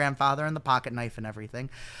about my grandfather and the pocket knife and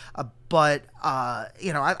everything. But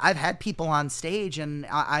I've had people on stage, and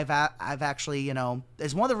I've actually,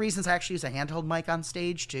 it's one of the reasons I actually use a handheld mic on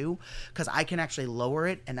stage too, because I can actually lower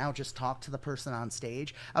it and now just talk to the person on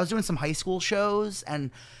stage. I was doing some high school shows,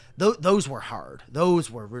 and those were hard.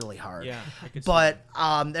 Those were really hard. Yeah, I could see but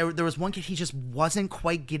there was one kid, he just wasn't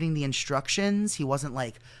quite getting the instructions. He wasn't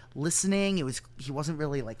listening. He wasn't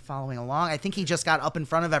really following along. I think he just got up in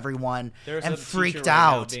front of everyone There's and a teacher freaked right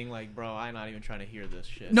now out. being like, bro, I'm not even trying to hear this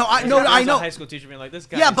shit. No, I There's know. a high school teacher being like, this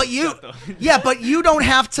guy. Yeah, needs but to you, shut the- yeah, but you don't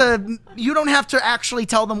have to. You don't have to actually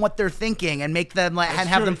tell them what they're thinking and make them and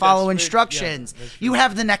have true, them follow that's true. instructions. Yeah, that's true. You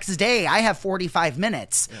have the next day. I have 45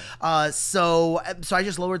 minutes. So I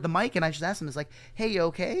just lowered the mic and I just asked him. It's like, hey, you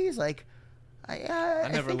okay? He's like, I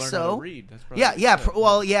never think learned so. how to read. That's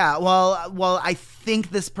probably Yeah. Well, I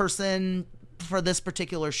think this person, for this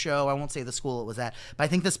particular show, I won't say the school it was at, but I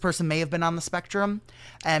think this person may have been on the spectrum,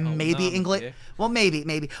 and maybe no, English. yeah. Well,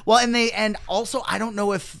 maybe. Well, and also I don't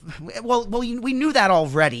know if we knew that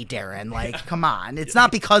already, Darren. Come on, it's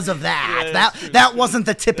not because of that. Yeah, that's true, that that's wasn't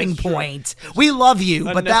the tipping That's true. point. We love you,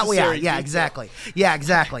 but that we are. Unnecessary Yeah, detail.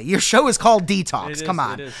 exactly. Your show is called Detox. It is, Come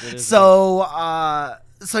on. it is. So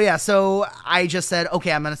I just said,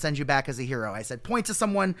 okay, I'm going to send you back as a hero. I said, point to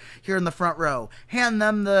someone here in the front row, hand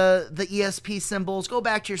them the ESP symbols, go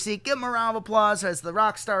back to your seat, give him a round of applause as the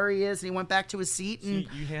rock star he is. And he went back to his seat and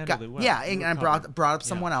you handled it well. Yeah, You and were I covered. brought up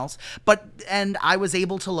someone else. And I was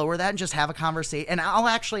able to lower that and just have a conversation. And I'll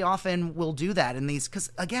actually often will do that in these,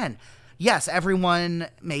 because again, yes, everyone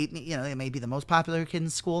they may be the most popular kid in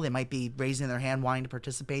school. They might be raising their hand wanting to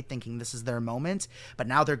participate, thinking this is their moment. But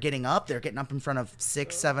now they're getting up in front of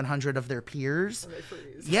 600-700 of their peers. And they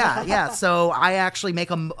freeze. Yeah. So I actually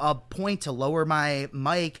make a point to lower my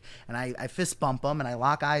mic, and I fist bump them, and I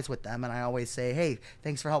lock eyes with them, and I always say, hey,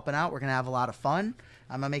 thanks for helping out. We're going to have a lot of fun.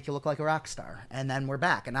 I'm going to make you look like a rock star. And then we're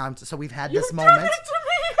back. And now so we've had this You've moment. done it to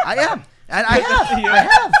me. I am. And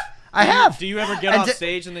I have. Do you ever get And off d-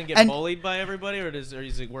 stage and then get and- bullied by everybody, or does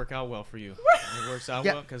it work out well for you? It works out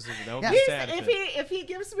Yeah. well because that would Yeah. be He's- sad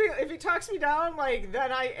if he talks me down, like,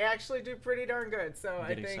 then I actually do pretty darn good. So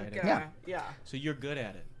I Get think, excited. Yeah. So you're good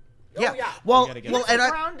at it. Yeah. Oh, yeah. Well, You gotta get well, it. and a I,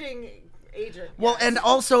 grounding agent. well, yes. and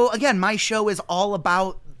also again, my show is all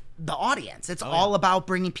about the audience. It's all about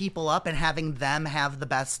bringing people up and having them have the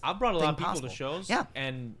best. I've brought a lot thing of people possible. to shows, Yeah.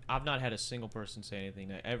 and I've not had a single person say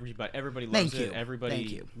anything. Everybody loves Thank it. you. Everybody,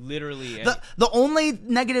 Thank you. literally. The only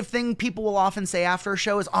negative thing people will often say after a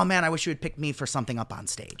show is, "Oh man, I wish you had picked me for something up on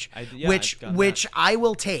stage," I've gotten which that. I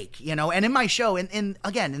will take, And in my show, and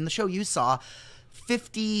again in the show you saw,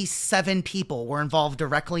 57 people were involved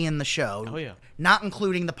directly in the show. Oh, yeah. Not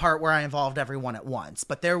including the part where I involved everyone at once,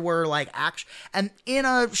 but there were like and in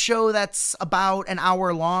a show that's about an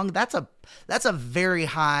hour long, that's a very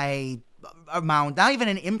high amount. Not even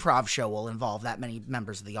an improv show will involve that many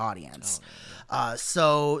members of the audience.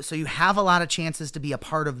 So you have a lot of chances to be a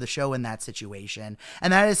part of the show in that situation,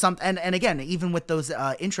 and that is something. And again, even with those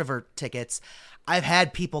introvert tickets, I've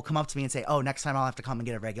had people come up to me and say, "Oh, next time I'll have to come and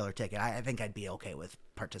get a regular ticket." I think I'd be okay with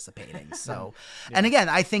participating. So, and again,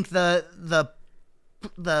 I think the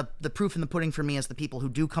proof in the pudding for me is the people who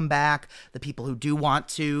do come back, the people who do want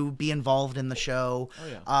to be involved in the show. Oh,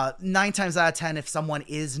 yeah. 9 times out of 10, if someone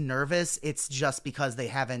is nervous, it's just because they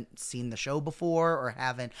haven't seen the show before or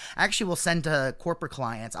haven't. I actually will send to corporate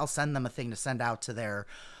clients. I'll send them a thing to send out to their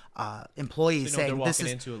employees You know, they're saying, walking "This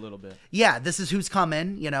is into a little bit. yeah, this is who's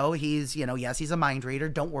coming. He's yes, he's a mind reader.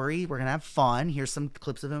 Don't worry, we're gonna have fun. Here's some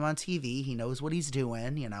clips of him on TV. He knows what he's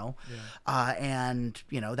doing. And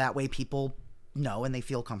that way people know and they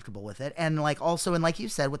feel comfortable with it. And like also, and like you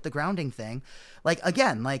said with the grounding thing, like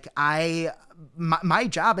again, like my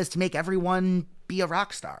job is to make everyone be a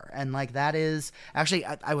rock star, and like that is actually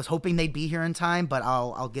I was hoping they'd be here in time, but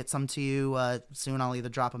I'll get some to you soon. I'll either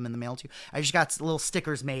drop them in the mail to you. I just got little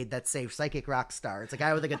stickers made that say "Psychic Rock Star." It's a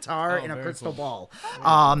guy with a guitar and a very crystal cool. ball.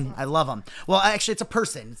 I love them. Well, actually, it's a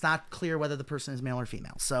person. It's not clear whether the person is male or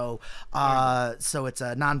female. So so it's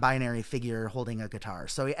a non-binary figure holding a guitar.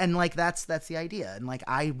 So and like that's the idea. And like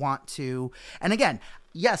I want to. And again,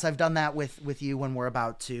 yes, I've done that with you when we're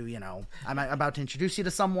about to, I'm about to introduce you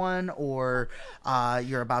to someone, or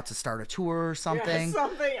you're about to start a tour or something.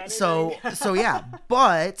 Something. So yeah,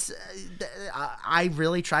 but I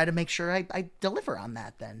really try to make sure I deliver on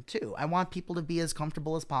that then too. I want people to be as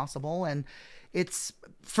comfortable as possible, and it's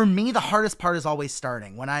for me the hardest part is always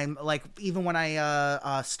starting. When I'm like, even when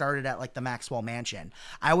I started at like the Maxwell Mansion,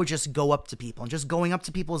 I would just go up to people, and just going up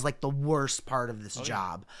to people is like the worst part of this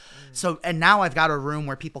job. So and now I've got a room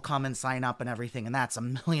where people come and sign up and everything, and that's a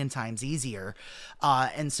million times easier.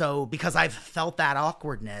 And so because I've felt that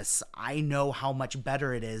awkwardness, I know how much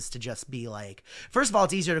better it is to just be like, first of all,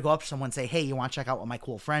 it's easier to go up to someone and say, "Hey, you want to check out what my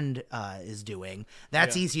cool friend is doing?"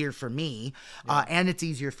 That's easier for me, and it's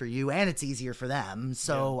easier for you, and it's easier for them.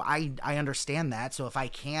 So I understand that. So if I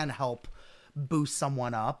can help boost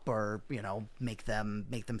someone up, or make them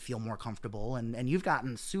feel more comfortable, and you've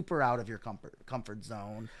gotten super out of your comfort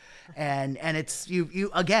zone, and it's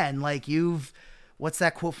you again, like what's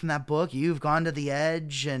that quote from that book? You've gone to the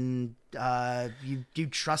edge, and you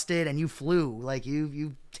trusted, and you flew, like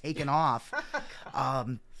you've taken off.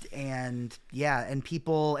 And yeah, and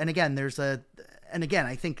people, and again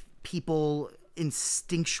I think people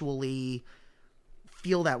instinctually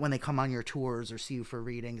feel that when they come on your tours or see you for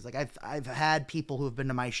readings. Like I've had people who have been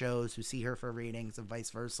to my shows who see her for readings and vice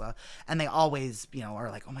versa, and they always are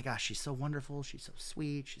like, "Oh my gosh, she's so wonderful, she's so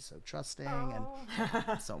sweet, she's so trusting."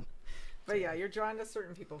 And so But yeah, you're drawn to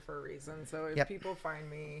certain people for a reason. So if Yep. people find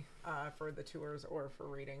me for the tours or for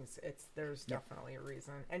readings, there's definitely a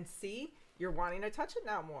reason. And see, you're wanting to touch it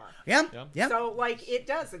now more. yeah. So like it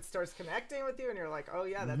starts connecting with you, and you're like, oh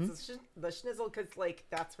yeah, that's the schnizzle, because like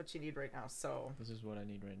that's what you need right now. So This is what I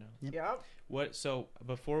need right now. yep. What? So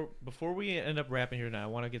before we end up wrapping here tonight, I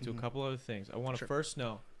want to get to a couple other things. I want to first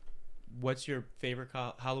know, what's your favorite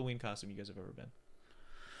Halloween costume you guys have ever been?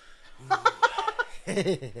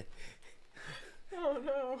 Oh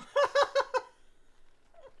no.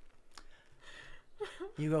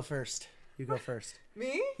 You go first.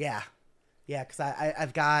 Me? Yeah. Yeah, because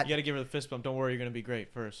I've got. You got to give her the fist bump. Don't worry, you're gonna be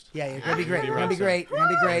great first. Yeah, you're gonna be great. You're You're gonna gonna be be great. You're gonna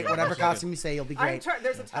be great. Whatever Okay. costume you say, you'll be great.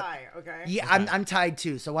 There's a tie, okay? Yeah, Okay. I'm tied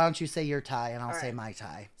too. So why don't you say your tie and I'll All say right. my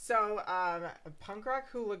tie. So, a punk rock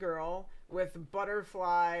hula girl with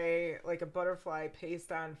butterfly, like a butterfly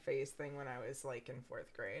paste on face thing when I was like in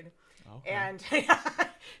 4th grade. Okay. And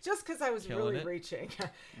just because I was Killing really it. reaching.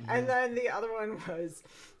 And then the other one was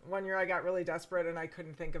one year I got really desperate and I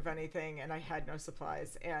couldn't think of anything and I had no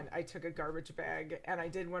supplies. And I took a garbage bag and I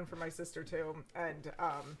did one for my sister too. And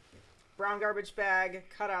brown garbage bag,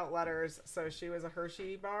 cut out letters. So she was a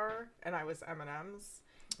Hershey bar and I was M&M's.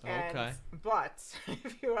 Okay. But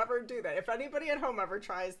if you ever do that, if anybody at home ever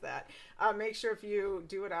tries that, make sure if you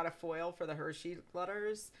do it out of foil for the Hershey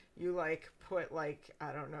letters, you like put like,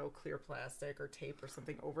 I don't know, clear plastic or tape or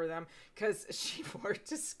something over them, because she wore it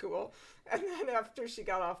to school. And then after she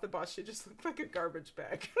got off the bus, she just looked like a garbage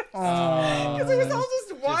bag. Because it was all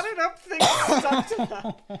just wadded up things stuck to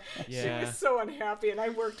them. She Yeah. was so unhappy, and I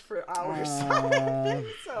worked for hours on that thing.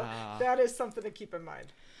 So that is something to keep in mind.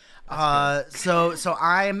 So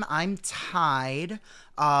I'm tied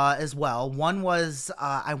as well. One was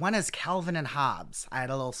I went as Calvin and Hobbes. I had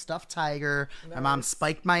a little stuffed tiger. My mom Nice.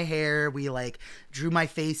 spiked my hair. We like drew my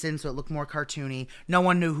face in so it looked more cartoony. No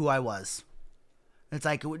one knew who I was. It's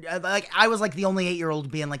like I was like the only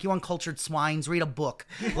 8-year-old being like, you uncultured swines, read a book.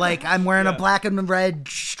 Like I'm wearing a black and red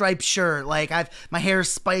striped shirt. Like my hair's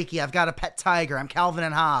spiky. I've got a pet tiger. I'm Calvin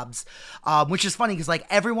and Hobbes, which is funny because like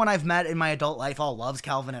everyone I've met in my adult life all loves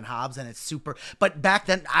Calvin and Hobbes, and it's super. But back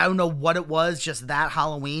then I don't know what it was. Just that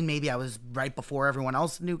Halloween, maybe I was right before everyone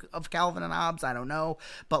else knew of Calvin and Hobbes. I don't know,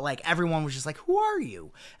 but like everyone was just like, who are you?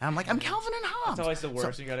 And I'm like, I'm Calvin and Hobbes. It's always the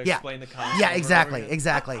worst. So- You got to yeah. explain the concept. Yeah, over and exactly, over again.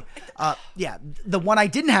 exactly. Yeah, the one I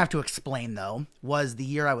didn't have to explain though was the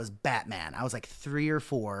year I was Batman. I was like 3 or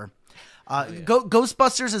 4.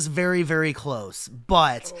 Ghostbusters is very, very close,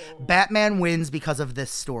 but Batman wins because of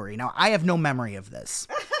this story. Now I have no memory of this.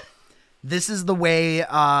 This is the way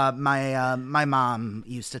my mom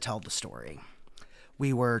used to tell the story.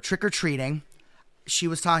 We were trick or treating. She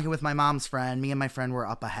was talking with my mom's friend. Me and my friend were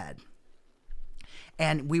up ahead,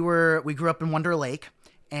 and we grew up in Wonder Lake.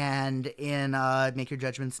 And in Make Your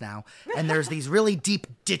Judgments Now, and there's these really deep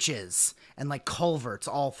ditches and like culverts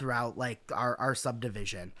all throughout like our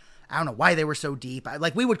subdivision. I don't know why they were so deep.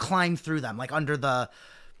 Like we would climb through them, like under the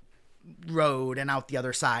road and out the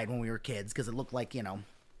other side when we were kids, because it looked like, you know,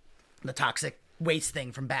 the toxic waste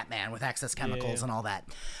thing from Batman with excess chemicals Yeah. and all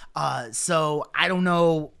that. So I don't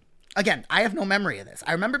know. Again, I have no memory of this.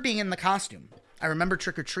 I remember being in the costume. I remember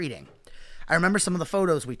trick or treating. I remember some of the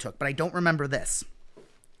photos we took, but I don't remember this.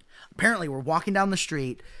 Apparently, we're walking down the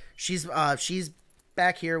street. She's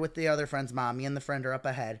back here with the other friend's mom. Me and the friend are up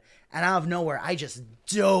ahead. And out of nowhere, I just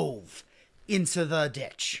dove into the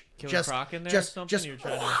ditch. Killer Croc in there or just, something? just, You're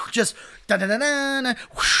trying to- just, dun-dun-dun-dun,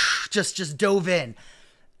 whoosh, just dove in.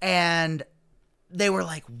 And they were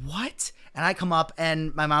like, what? And I come up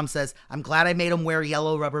and my mom says, I'm glad I made him wear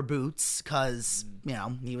yellow rubber boots because, you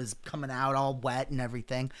know, he was coming out all wet and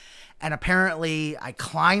everything. And apparently I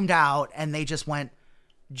climbed out and they just went,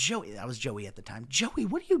 Joey, that was Joey at the time. Joey,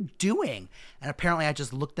 what are you doing? And apparently I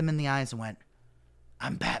just looked them in the eyes and went,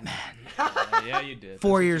 I'm Batman. Yeah, you did. 4 That's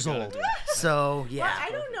what years you gotta old. do. So, yeah. Well, I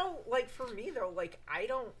don't know. Like for me though, like I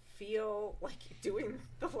don't feel like doing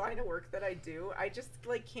the line of work that I do. I just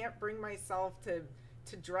like can't bring myself to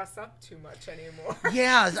dress up too much anymore.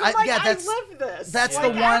 Yeah, So, like, yeah, that's I live this. that's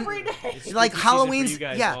like, the one- every day. It's like spooky season for Halloween's. you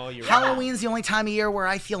guys Yeah, all year round. Halloween's the only time of year where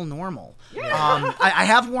I feel normal. Yeah. I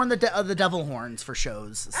have worn the devil horns for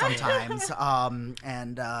shows sometimes.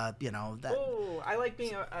 And you know that. Ooh, I like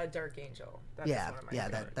being a dark angel. That's Yeah, one of my yeah,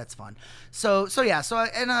 favorites. that's fun. So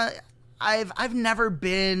I've never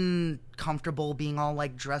been comfortable being all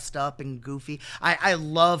like dressed up and goofy. I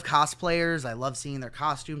love cosplayers. I love seeing their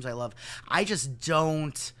costumes. I just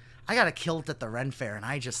don't. I got a kilt at the Ren Fair, and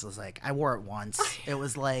I just was like, I wore it once. It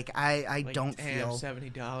was like I Like, don't damn, feel.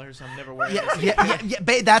 $70. I'm never wearing Yeah, this.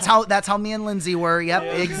 yeah. That's how me and Lindsay were. Yep,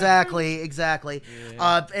 Yeah. exactly.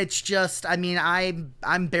 Yeah. It's just, I mean,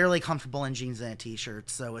 I'm barely comfortable in jeans and a t-shirt,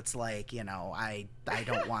 so it's like, you know, I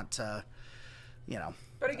don't want to, you know.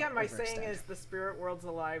 But again, my saying overextend. is the spirit world's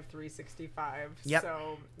alive 365. Yep.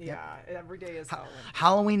 So yeah, every day is Halloween.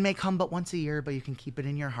 Halloween may come but once a year, but you can keep it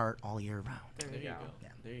in your heart all year round. There There you you go. go. Yeah.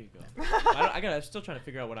 There you go. I'm still trying to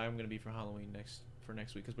figure out what I'm gonna be for Halloween next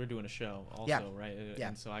week because we're doing a show also, Yeah. right? Yeah.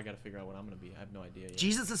 And so I got to figure out what I'm gonna be. I have no idea yet.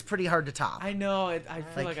 Jesus is pretty hard to top. I know. I feel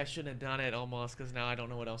Like- like I shouldn't have done it almost because now I don't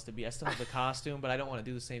know what else to be. I still have the costume, but I don't want to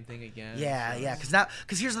do the same thing again. Yeah, so yeah, it's-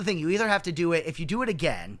 because here's the thing: you either have to do it. If you do it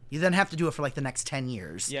again, you then have to do it for like the next 10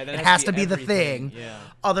 years. Yeah, that it has to be the everything. thing. Yeah.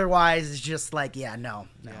 Otherwise, it's just like, no.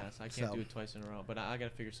 Yeah, so I can't So- do it twice in a row. But I got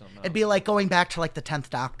to figure something out. It'd be like going back to like the 10th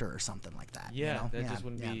Doctor or something like that. yeah, you know? that Yeah, just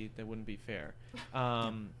wouldn't yeah. be that wouldn't be fair.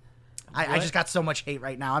 I What? just got so much hate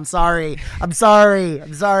right now. I'm sorry. I'm sorry,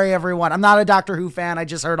 everyone. I'm not a Doctor Who fan. I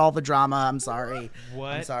just heard all the drama. I'm sorry.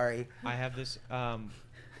 What? I'm sorry. I have this. I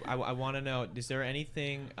want to know. Is there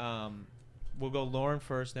anything? We'll go Lauren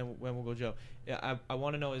first, then we'll go Joe. Yeah, I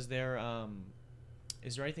want to know. Is there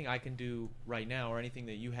anything I can do right now, or anything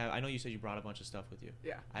that you have? I know you said you brought a bunch of stuff with you.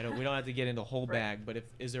 Yeah. We don't have to get into a whole Right. bag, but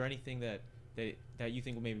is there anything that you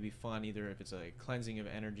think will maybe be fun? Either if it's a cleansing of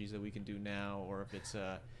energies that we can do now, or if it's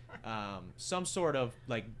some sort of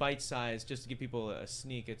like bite size, just to give people a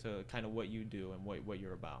sneak into kind of what you do and what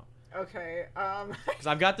you're about. Okay. Because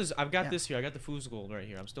I've got this. Yeah. This here. I got the foosgold right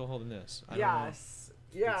here. I'm still holding this. I don't know. yes.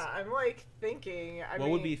 Yeah, I'm like thinking. I What mean,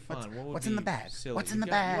 would be fun? What would what's be in the bag? silly? What's You in the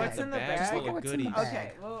got- bag? you got What's in the bag bag? full of What's in the goodies. bag?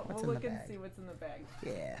 Okay, we'll What's in look the and bag? see what's in the bag.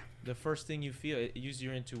 Yeah. The first thing you feel, use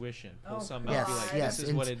your intuition. Pull Oh, something Yes. out. Be like, Yes. this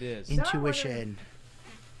is what it is. Intuition.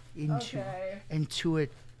 Okay. Intuit.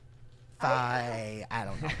 I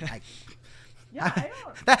don't know. Yeah, I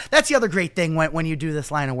don't. That's the other great thing when you do this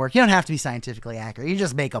line of work. You don't have to be scientifically accurate. You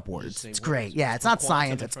just make up You words. just say It's words. great. Yeah, it's Put not quantum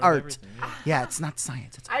science. in It's front of art. everything, yeah. Yeah, it's not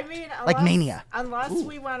science. It's I mean, Like unless, Mania. Unless Ooh.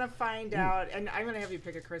 we want to find out, and I'm gonna have you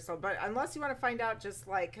pick a crystal, but unless you want to find out, just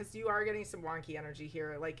like, because you are getting some wonky energy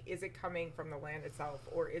here, like, is it coming from the land itself,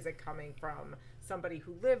 or is it coming from somebody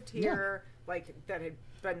who lived here, like that had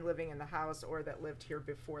been living in the house, or that lived here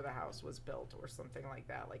before the house was built, or something like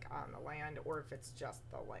that, like on the land, or if it's just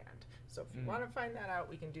the land. So if you want to find that out,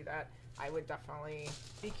 we can do that. I would definitely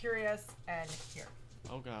be curious. And here,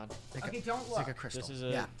 Oh God. like okay, a, don't it's look. like a crystal. This is a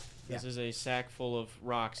yeah. this is a sack full of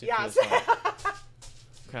rocks. It Yes. feels like.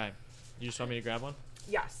 Okay. You just want me to grab one?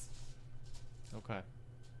 Yes. Okay.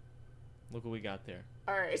 Look what we got there.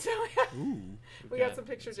 All right. So Ooh. we got some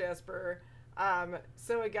picture Jasper.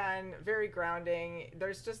 So again, very grounding.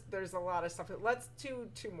 There's a lot of stuff. Let's do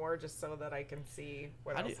two more just so that I can see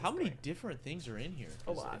what else. How is many going. different things are in here? A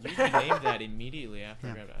 'Cause lot. You named that immediately after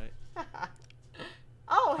Yeah. I grabbed it.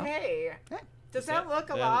 Oh, hey. Yeah. Does that look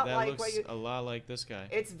a lot that like looks what you? a lot like this guy.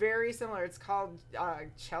 It's very similar. It's called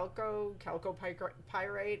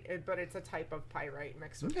chalcopyrite, but it's a type of pyrite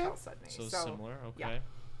mixed with Okay. chalcedony. So, So similar. Okay. yeah.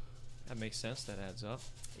 That makes sense. That adds up.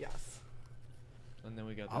 yes. And then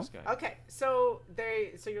we got Oh. this guy. Okay, so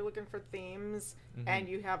you're looking for themes, and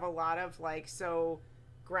you have a lot of like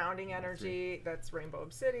grounding energy. That's rainbow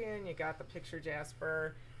obsidian. You got the picture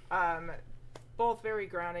jasper, both very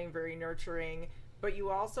grounding, very nurturing. But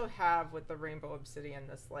you also have with the rainbow obsidian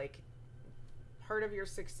this like part of your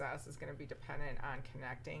success is going to be dependent on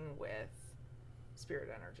connecting with spirit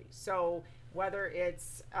energy. So whether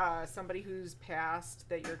it's somebody who's passed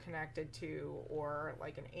that you're connected to, or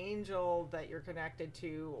like an angel that you're connected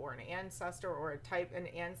to, or an ancestor, or an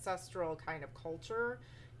ancestral kind of culture,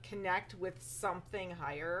 connect with something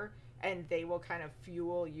higher, and they will kind of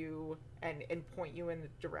fuel you and point you in the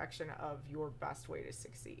direction of your best way to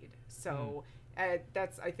succeed. So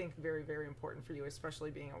that's, I think, very, very important for you,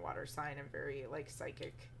 especially being a water sign and very like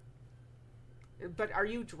psychic. But are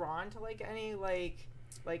you drawn to like any like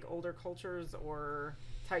older cultures or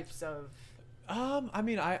types of? I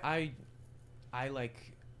mean, I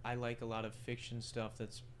like a lot of fiction stuff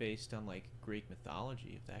that's based on like Greek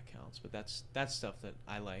mythology, if that counts. But that's stuff that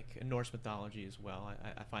I like, and Norse mythology as well.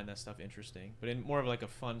 I find that stuff interesting, but in more of like a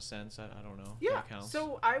fun sense. I don't know. If Yeah. that counts.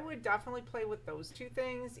 So I would definitely play with those two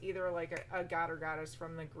things, either like a god or goddess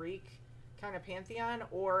from the Greek kind of pantheon,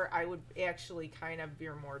 or I would actually kind of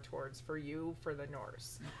veer more towards for the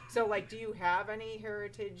Norse. So like, do you have any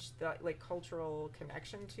heritage, like cultural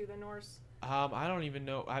connection to the Norse? I don't even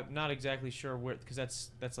know. I'm not exactly sure where, because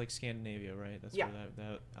that's like Scandinavia, right? That's Yeah. where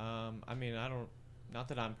that. I mean, I don't. Not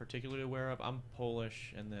that I'm particularly aware of. I'm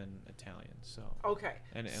Polish and then Italian, so Okay.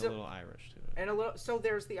 and So- a little Irish to it. And a little, so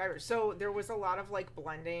there's the Irish. So there was a lot of like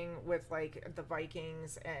blending with like the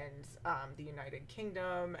Vikings and the United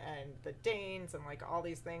Kingdom and the Danes and like all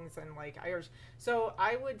these things and like Irish. So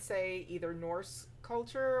I would say either Norse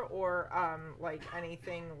culture or like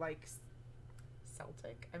anything like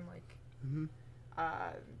Celtic. I'm like,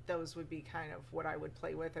 those would be kind of what I would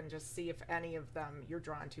play with, and just see if any of them you're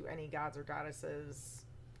drawn to, any gods or goddesses.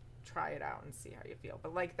 Try it out and see how you feel.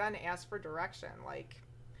 But like then ask for direction. Like,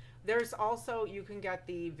 There's also, you can get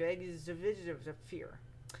the Vegesavirfir.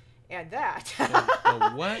 And that.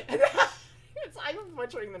 The what? I'm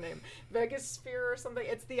butchering the name. Vegasphere or something.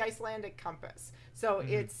 It's the Icelandic compass. So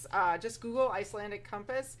it's just Google Icelandic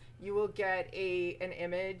compass. You will get an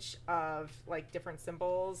image of like different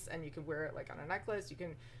symbols, and you can wear it like on a necklace. You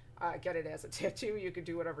can get it as a tattoo. You could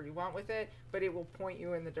do whatever you want with it, but it will point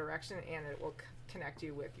you in the direction, and it will connect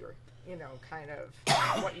you with your, kind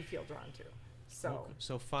of what you feel drawn to. So, Okay.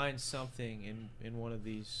 So find something in one of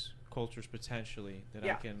these cultures potentially that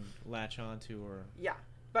I can latch onto, or yeah.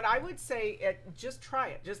 But I would say just try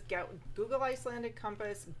it. Just Google Icelandic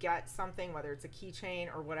compass, get something, whether it's a keychain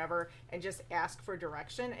or whatever, and just ask for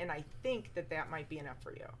direction. And I think that might be enough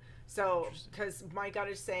for you. So, because my gut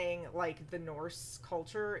is saying, like, the Norse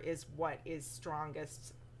culture is what is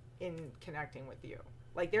strongest in connecting with you.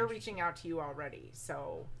 Like, they're reaching out to you already.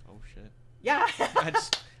 So, oh shit. yeah.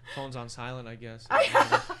 Phone's on silent, I guess.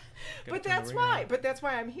 But that's why. But that's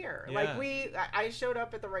why I'm here. Yeah. Like I showed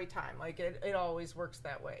up at the right time. Like it always works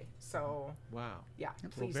that way. So Wow. yeah,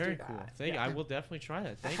 Well, please very do that. cool. Thank you. Yeah. I will definitely try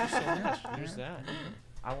that. Thank you so much. There's that.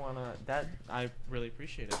 I really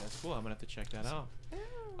appreciate it. That's cool. I'm gonna have to check that out.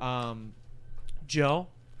 Joe,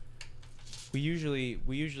 we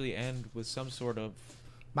usually end with some sort of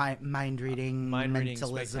Mind reading,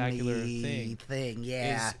 spectacular mentalism-y thing.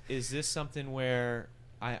 Yeah. Is this something where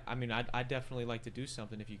I mean I'd definitely like to do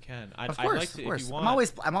something if you can. Of course, I'd like to, of course. If you want,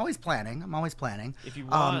 I'm always planning. If you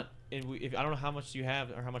want, if I don't know how much you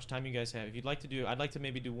have or how much time you guys have. If you'd like to do, I'd like to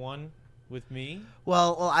maybe do one with me.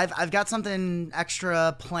 Well, I've got something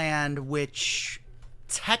extra planned, which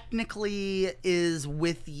technically is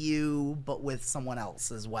with you, but with someone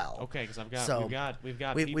else as well. Okay, because So, we've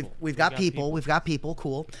got people. We've got people.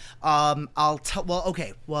 Cool. I'll tell. Well,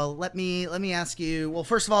 okay. Well, let me ask you. Well,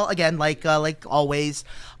 first of all, again, like always,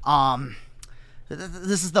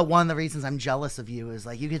 this is one of the reasons I'm jealous of you is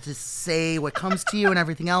like you get to say what comes to you and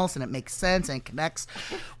everything else, and it makes sense and it connects.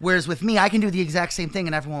 Whereas with me, I can do the exact same thing,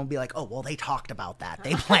 and everyone will be like, "Oh, well, they talked about that.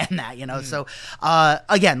 They planned that," So,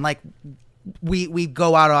 again, like. We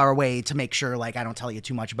go out of our way to make sure like I don't tell you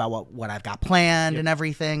too much about what I've got planned and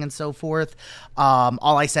everything and so forth.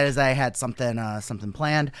 All I said is I had something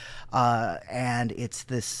planned, and it's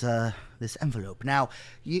this envelope. Now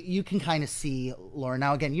you can kind of see, Lauren.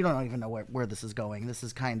 Now again, you don't even know where this is going. This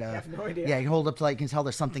is kind of I have no idea. Yeah, you can hold it up to light. You can tell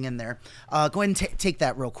there's something in there. Go ahead and take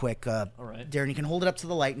that real quick, All right. Darren. You can hold it up to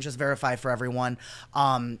the light and just verify for everyone.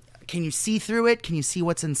 Can you see through it? Can you see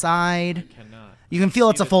what's inside? I cannot. You can feel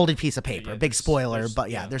See it's a the- folded piece of paper. yeah, Big there's- spoiler, there's-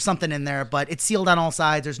 but yeah. there's something in there. But it's sealed on all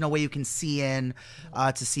sides. There's no way you can see in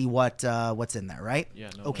to see what's in there, right? Yeah,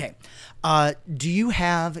 no Okay. Do you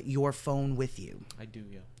have your phone with you? I do,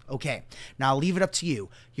 yeah. Okay. Now I'll leave it up to you.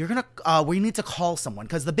 You're gonna we need to call someone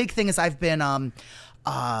because the big thing is I've been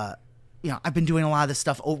I've been doing a lot of this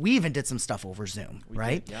stuff. Oh, we even did some stuff over Zoom,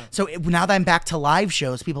 right? did, yeah. So now that I'm back to live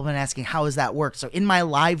shows, people have been asking, how does that work? So in my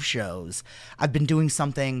live shows, I've been doing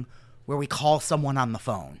something where we call someone on the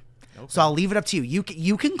phone. Okay. So I'll leave it up to you.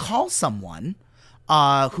 You can call someone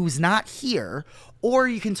who's not here, or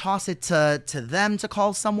you can toss it to them to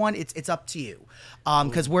call someone. It's up to you.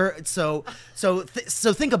 Because so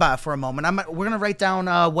think about it for a moment. We're gonna write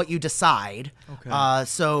down what you decide. Okay.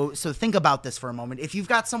 So think about this for a moment. If you've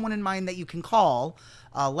got someone in mind that you can call,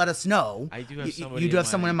 let us know. I do have somebody You in do have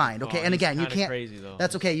mind someone in you can mind. call. Okay. And He's again, you kinda can't. crazy, though.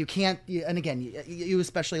 That's okay. You can't. And again, you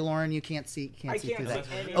especially Lauren, you can't see. I See through can't that.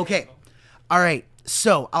 see anything. Okay. All right.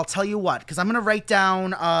 So I'll tell you what, because I'm gonna write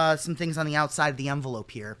down some things on the outside of the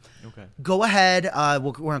envelope here. Okay. Go ahead.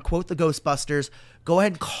 We're gonna quote the Ghostbusters. Go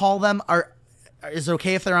ahead and call them. Is it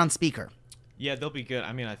okay if they're on speaker? Yeah, they'll be good.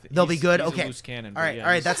 I mean, I think They'll be good. He's Okay. a loose cannon. All but right. yeah, All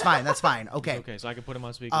right. he's- That's fine. That's fine. Okay. Okay, so I can put him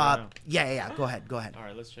on speaker right now. Yeah. Go ahead. All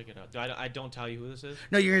right, let's check it out. I don't tell you who this is.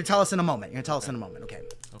 No, you're gonna tell us in a moment. Okay.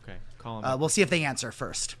 Okay, call him. We'll see if they answer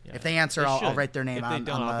first. Yeah. If they answer, They I'll should. write their name If they on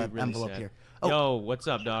don't, I'll the be really envelope sad. here. Yo, what's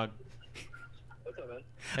up, dog? What's up, man?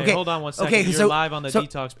 Hey, Okay, hold on one second. okay, You're so- live on the so-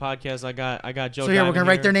 Detox podcast. I got Joe. So here we're Diamond gonna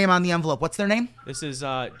write here. their name on the envelope. What's their name? This is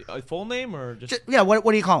a full name or just Yeah. What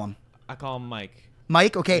do you call him? I call him Mike.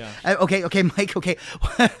 Mike. Okay. Yeah. Okay. Mike. Okay.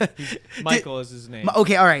 Michael is his name.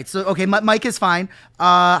 Okay. All right. So okay, Mike is fine.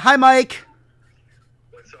 Hi, Mike.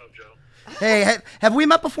 What's up, Joe? Hey, have we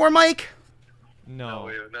met before, Mike? No.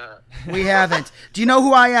 We have not. We haven't. Do you know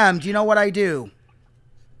who I am? Do you know what I do?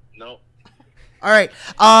 No. All right.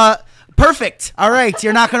 Perfect. All right.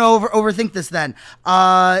 You're not going to overthink this then.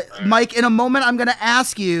 Mike, in a moment, I'm going to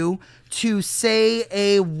ask you to say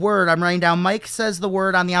a word. I'm writing down. Mike says the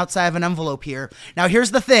word on the outside of an envelope here. Now,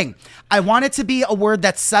 here's the thing. I want it to be a word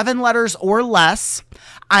that's 7 letters or less.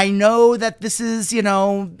 I know that this is,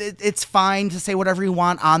 it's fine to say whatever you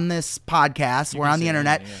want on this podcast. We're can on the say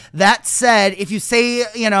internet. anything, That said, if you say,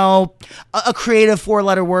 a creative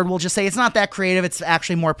 4-letter word, we'll just say it's not that creative. It's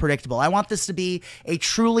actually more predictable. I want this to be a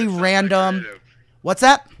truly random. creative. What's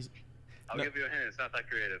that? I'll give you a hint. It's not that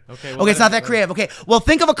creative. Okay. Okay, it's not that creative. Okay, well,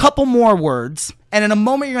 think of a couple more words, and in a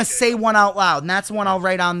moment you're gonna say one out loud, and that's the one I'll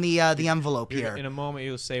write on the envelope here. In a moment,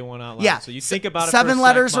 you'll say one out loud. Yeah. So you think about it. 7 for a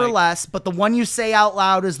letters sec, or Mike. less, but the one you say out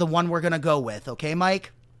loud is the one we're gonna go with. Okay,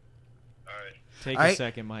 Mike? All right. Take All a right.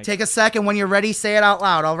 second, Mike. Take a second. When you're ready, say it out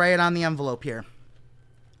loud. I'll write it on the envelope here.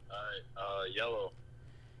 All right. Yellow.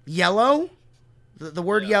 Yellow? The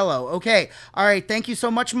word yellow. Okay. All right. Thank you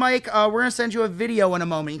so much, Mike. We're gonna send you a video in a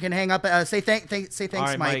moment. You can hang up. Say thanks, All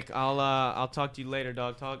right, Mike. I'll talk to you later,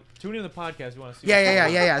 dog. Tune in to the podcast. You want to see?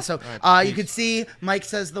 Yeah. So right, you can see Mike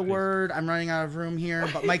says the word. I'm running out of room here,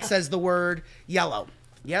 but Mike says the word yellow.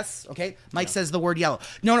 Yes. Okay. Mike says the word yellow.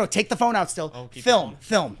 No. Take the phone out still. Oh, keep the Film.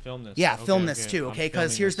 phone. Film this. Yeah. Okay, Film this okay. too. I'm Okay.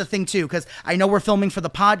 Because filming here's this. the thing too. Because I know we're filming for the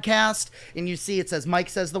podcast, and you see it says Mike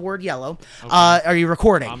says the word yellow. Okay. Are you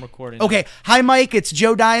recording? I'm recording. Okay. Hi, Mike. It's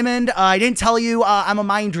Joe Diamond. I didn't tell you I'm a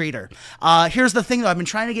mind reader. Here's the thing though. I've been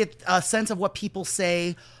trying to get a sense of what people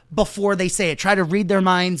say before they say it. Try to read their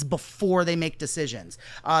minds before they make decisions.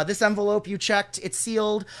 This envelope you checked, it's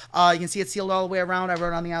sealed. You can see it's sealed all the way around. I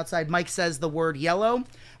wrote on the outside, Mike says the word yellow.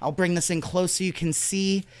 I'll bring this in close so you can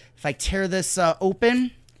see. If I tear this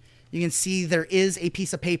open, you can see there is a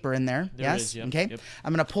piece of paper in there. There yes? is, yep, Okay. yep.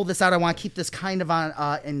 I'm going to pull this out. I want to keep this kind of on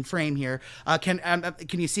in frame here. Can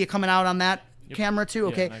you see it coming out on that camera too? Yeah,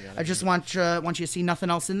 Okay. I got it. I just want you to see nothing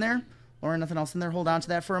else in there. Or nothing else in there. Hold on to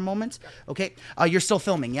that for a moment. Okay. You're still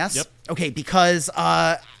filming, yes? Yep. Okay, because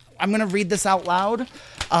I'm going to read this out loud,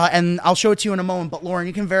 and I'll show it to you in a moment. But, Lauren,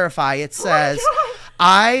 you can verify. It says,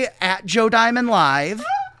 I, at Joe Diamond Live,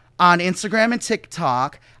 on Instagram and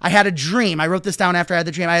TikTok, I had a dream. I wrote this down after I had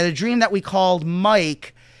the dream. I had a dream that we called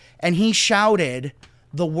Mike, and he shouted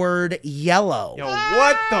the word yellow. Yo,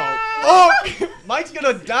 what the? Oh, Mike's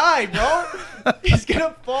gonna die, bro. He's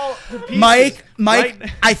gonna fall to pieces. Mike,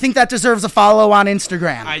 Right? I think that deserves a follow on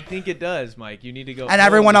Instagram. I think it does, Mike. You need to go. and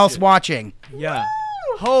everyone Holy else shit. watching. Yeah.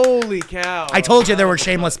 Holy cow. I told you there were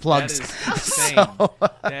shameless plugs. That is insane. So-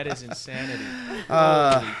 That is insanity.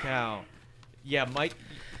 Holy cow. Yeah, Mike.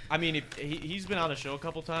 I mean, if he's been on the show a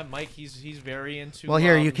couple times. Mike, he's very into. Well,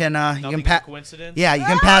 here you can nothing's a coincidence. Yeah, you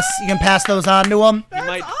can pass those on to him. He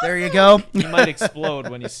might. There you go. He might explode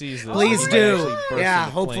when he sees this. Please He might do. actually burst Yeah,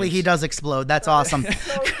 into hopefully he flames. does explode. That's awesome.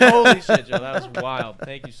 Holy shit, Joe, that was wild.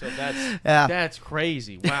 Thank you so. Yeah. That's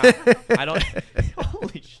crazy. Wow. I don't.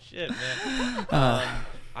 Holy shit, man.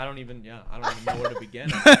 I don't even know where to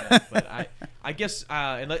begin. On that, but I guess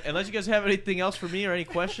unless you guys have anything else for me or any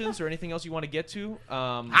questions or anything else you want to get to.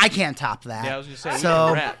 I can't top that. Yeah, I was gonna say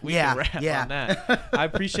So, we can wrap on that. I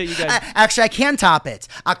appreciate you guys. Actually, I can top it.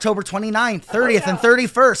 October 29th, 30th, and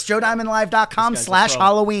 31st. JoeDiamondLive.com This guy's a / pro.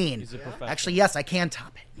 Halloween. He's a professional. Actually, yes, I can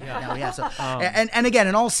top it. Yeah. Yeah. So, and again,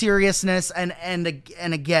 in all seriousness, and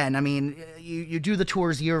again, I mean, you do the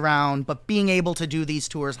tours year round, but being able to do these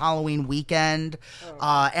tours Halloween weekend,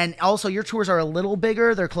 and also your tours are a little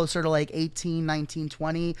bigger. They're closer to like 18, 19,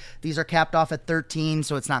 20. These are capped off at 13,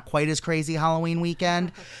 so it's not quite as crazy Halloween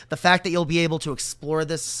weekend. The fact that you'll be able to explore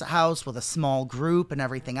this house with a small group and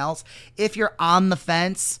everything else, if you're on the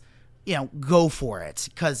fence, go for it,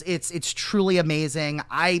 because it's truly amazing.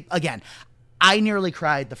 I nearly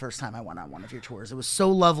cried the first time I went on one of your tours. It was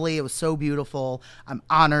so lovely. It was so beautiful. I'm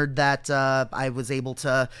honored that I was able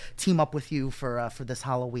to team up with you for this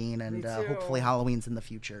Halloween, and Me too. hopefully Halloween's in the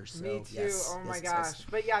future. So, Me too. yes, Oh my yes, gosh. yes.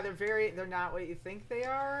 But yeah, they're not what you think they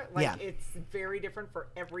are. Like Yeah. it's very different for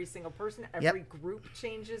every single person. Every group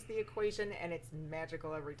changes the equation, and it's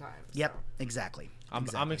magical every time. Yep, So. exactly. I'm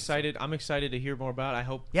Exactly. excited. I'm excited to hear more about it. I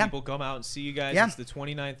hope Yeah. people come out and see you guys. Yeah. It's the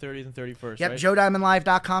 29th, 30th, and 31st. Yep, right?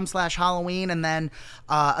 JoeDiamondLive.com / Halloween. And then,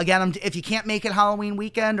 again, if you can't make it Halloween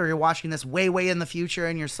weekend, or you're watching this way in the future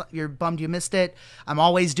and you're bummed you missed it, I'm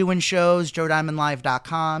always doing shows,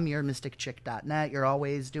 JoeDiamondLive.com, you're MysticChick.net. You're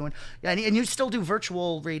always doing, and you still do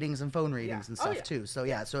virtual readings and phone readings and Oh, stuff yeah. too. So,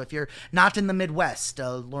 yeah, so if you're not in the Midwest,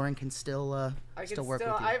 Lauren can still I can still work with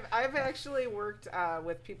you. I've actually worked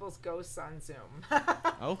with people's ghosts on Zoom.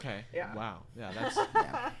 Okay. Yeah. Wow. Yeah. That's.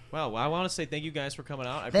 Well, I want to say thank you guys for coming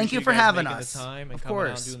out. I Thank you appreciate for guys having making us. The time and Of coming out and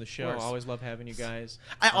course, doing the of show. I course. always love having you guys.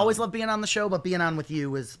 I always love being on the show, but being on with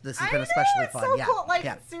you this has I been know, especially it's fun. so Yeah, cool. Like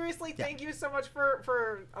yeah. seriously, Yeah. thank you so much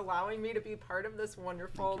for allowing me to be part of this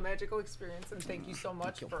wonderful magical experience, and thank you so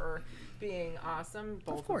much for being awesome,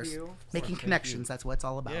 both Of course, you. making Thank connections. That's what it's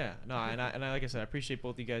all about. Yeah. No. And I like I said, I appreciate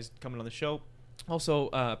both you guys coming on the show. Also,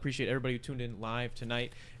 appreciate everybody who tuned in live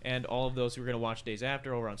tonight, and all of those who are going to watch days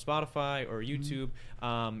after over on Spotify or YouTube.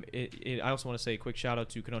 I also want to say a quick shout out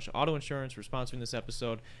to Kenosha Auto Insurance for sponsoring this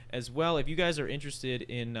episode as well. If you guys are interested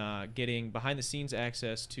in getting behind the scenes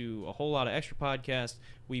access to a whole lot of extra podcasts,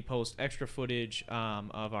 we post extra footage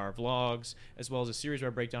of our vlogs, as well as a series where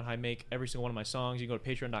I break down how I make every single one of my songs. You can go to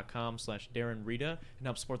patreon.com/DarrenRita and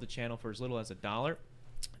help support the channel for as little as $1.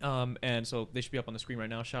 And so they should be up on the screen right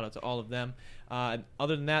now. Shout out to all of them.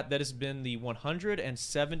 Other than that, that has been the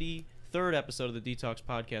 173rd episode of the Detox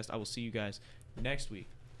Podcast. I will see you guys next week.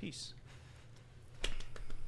 Peace.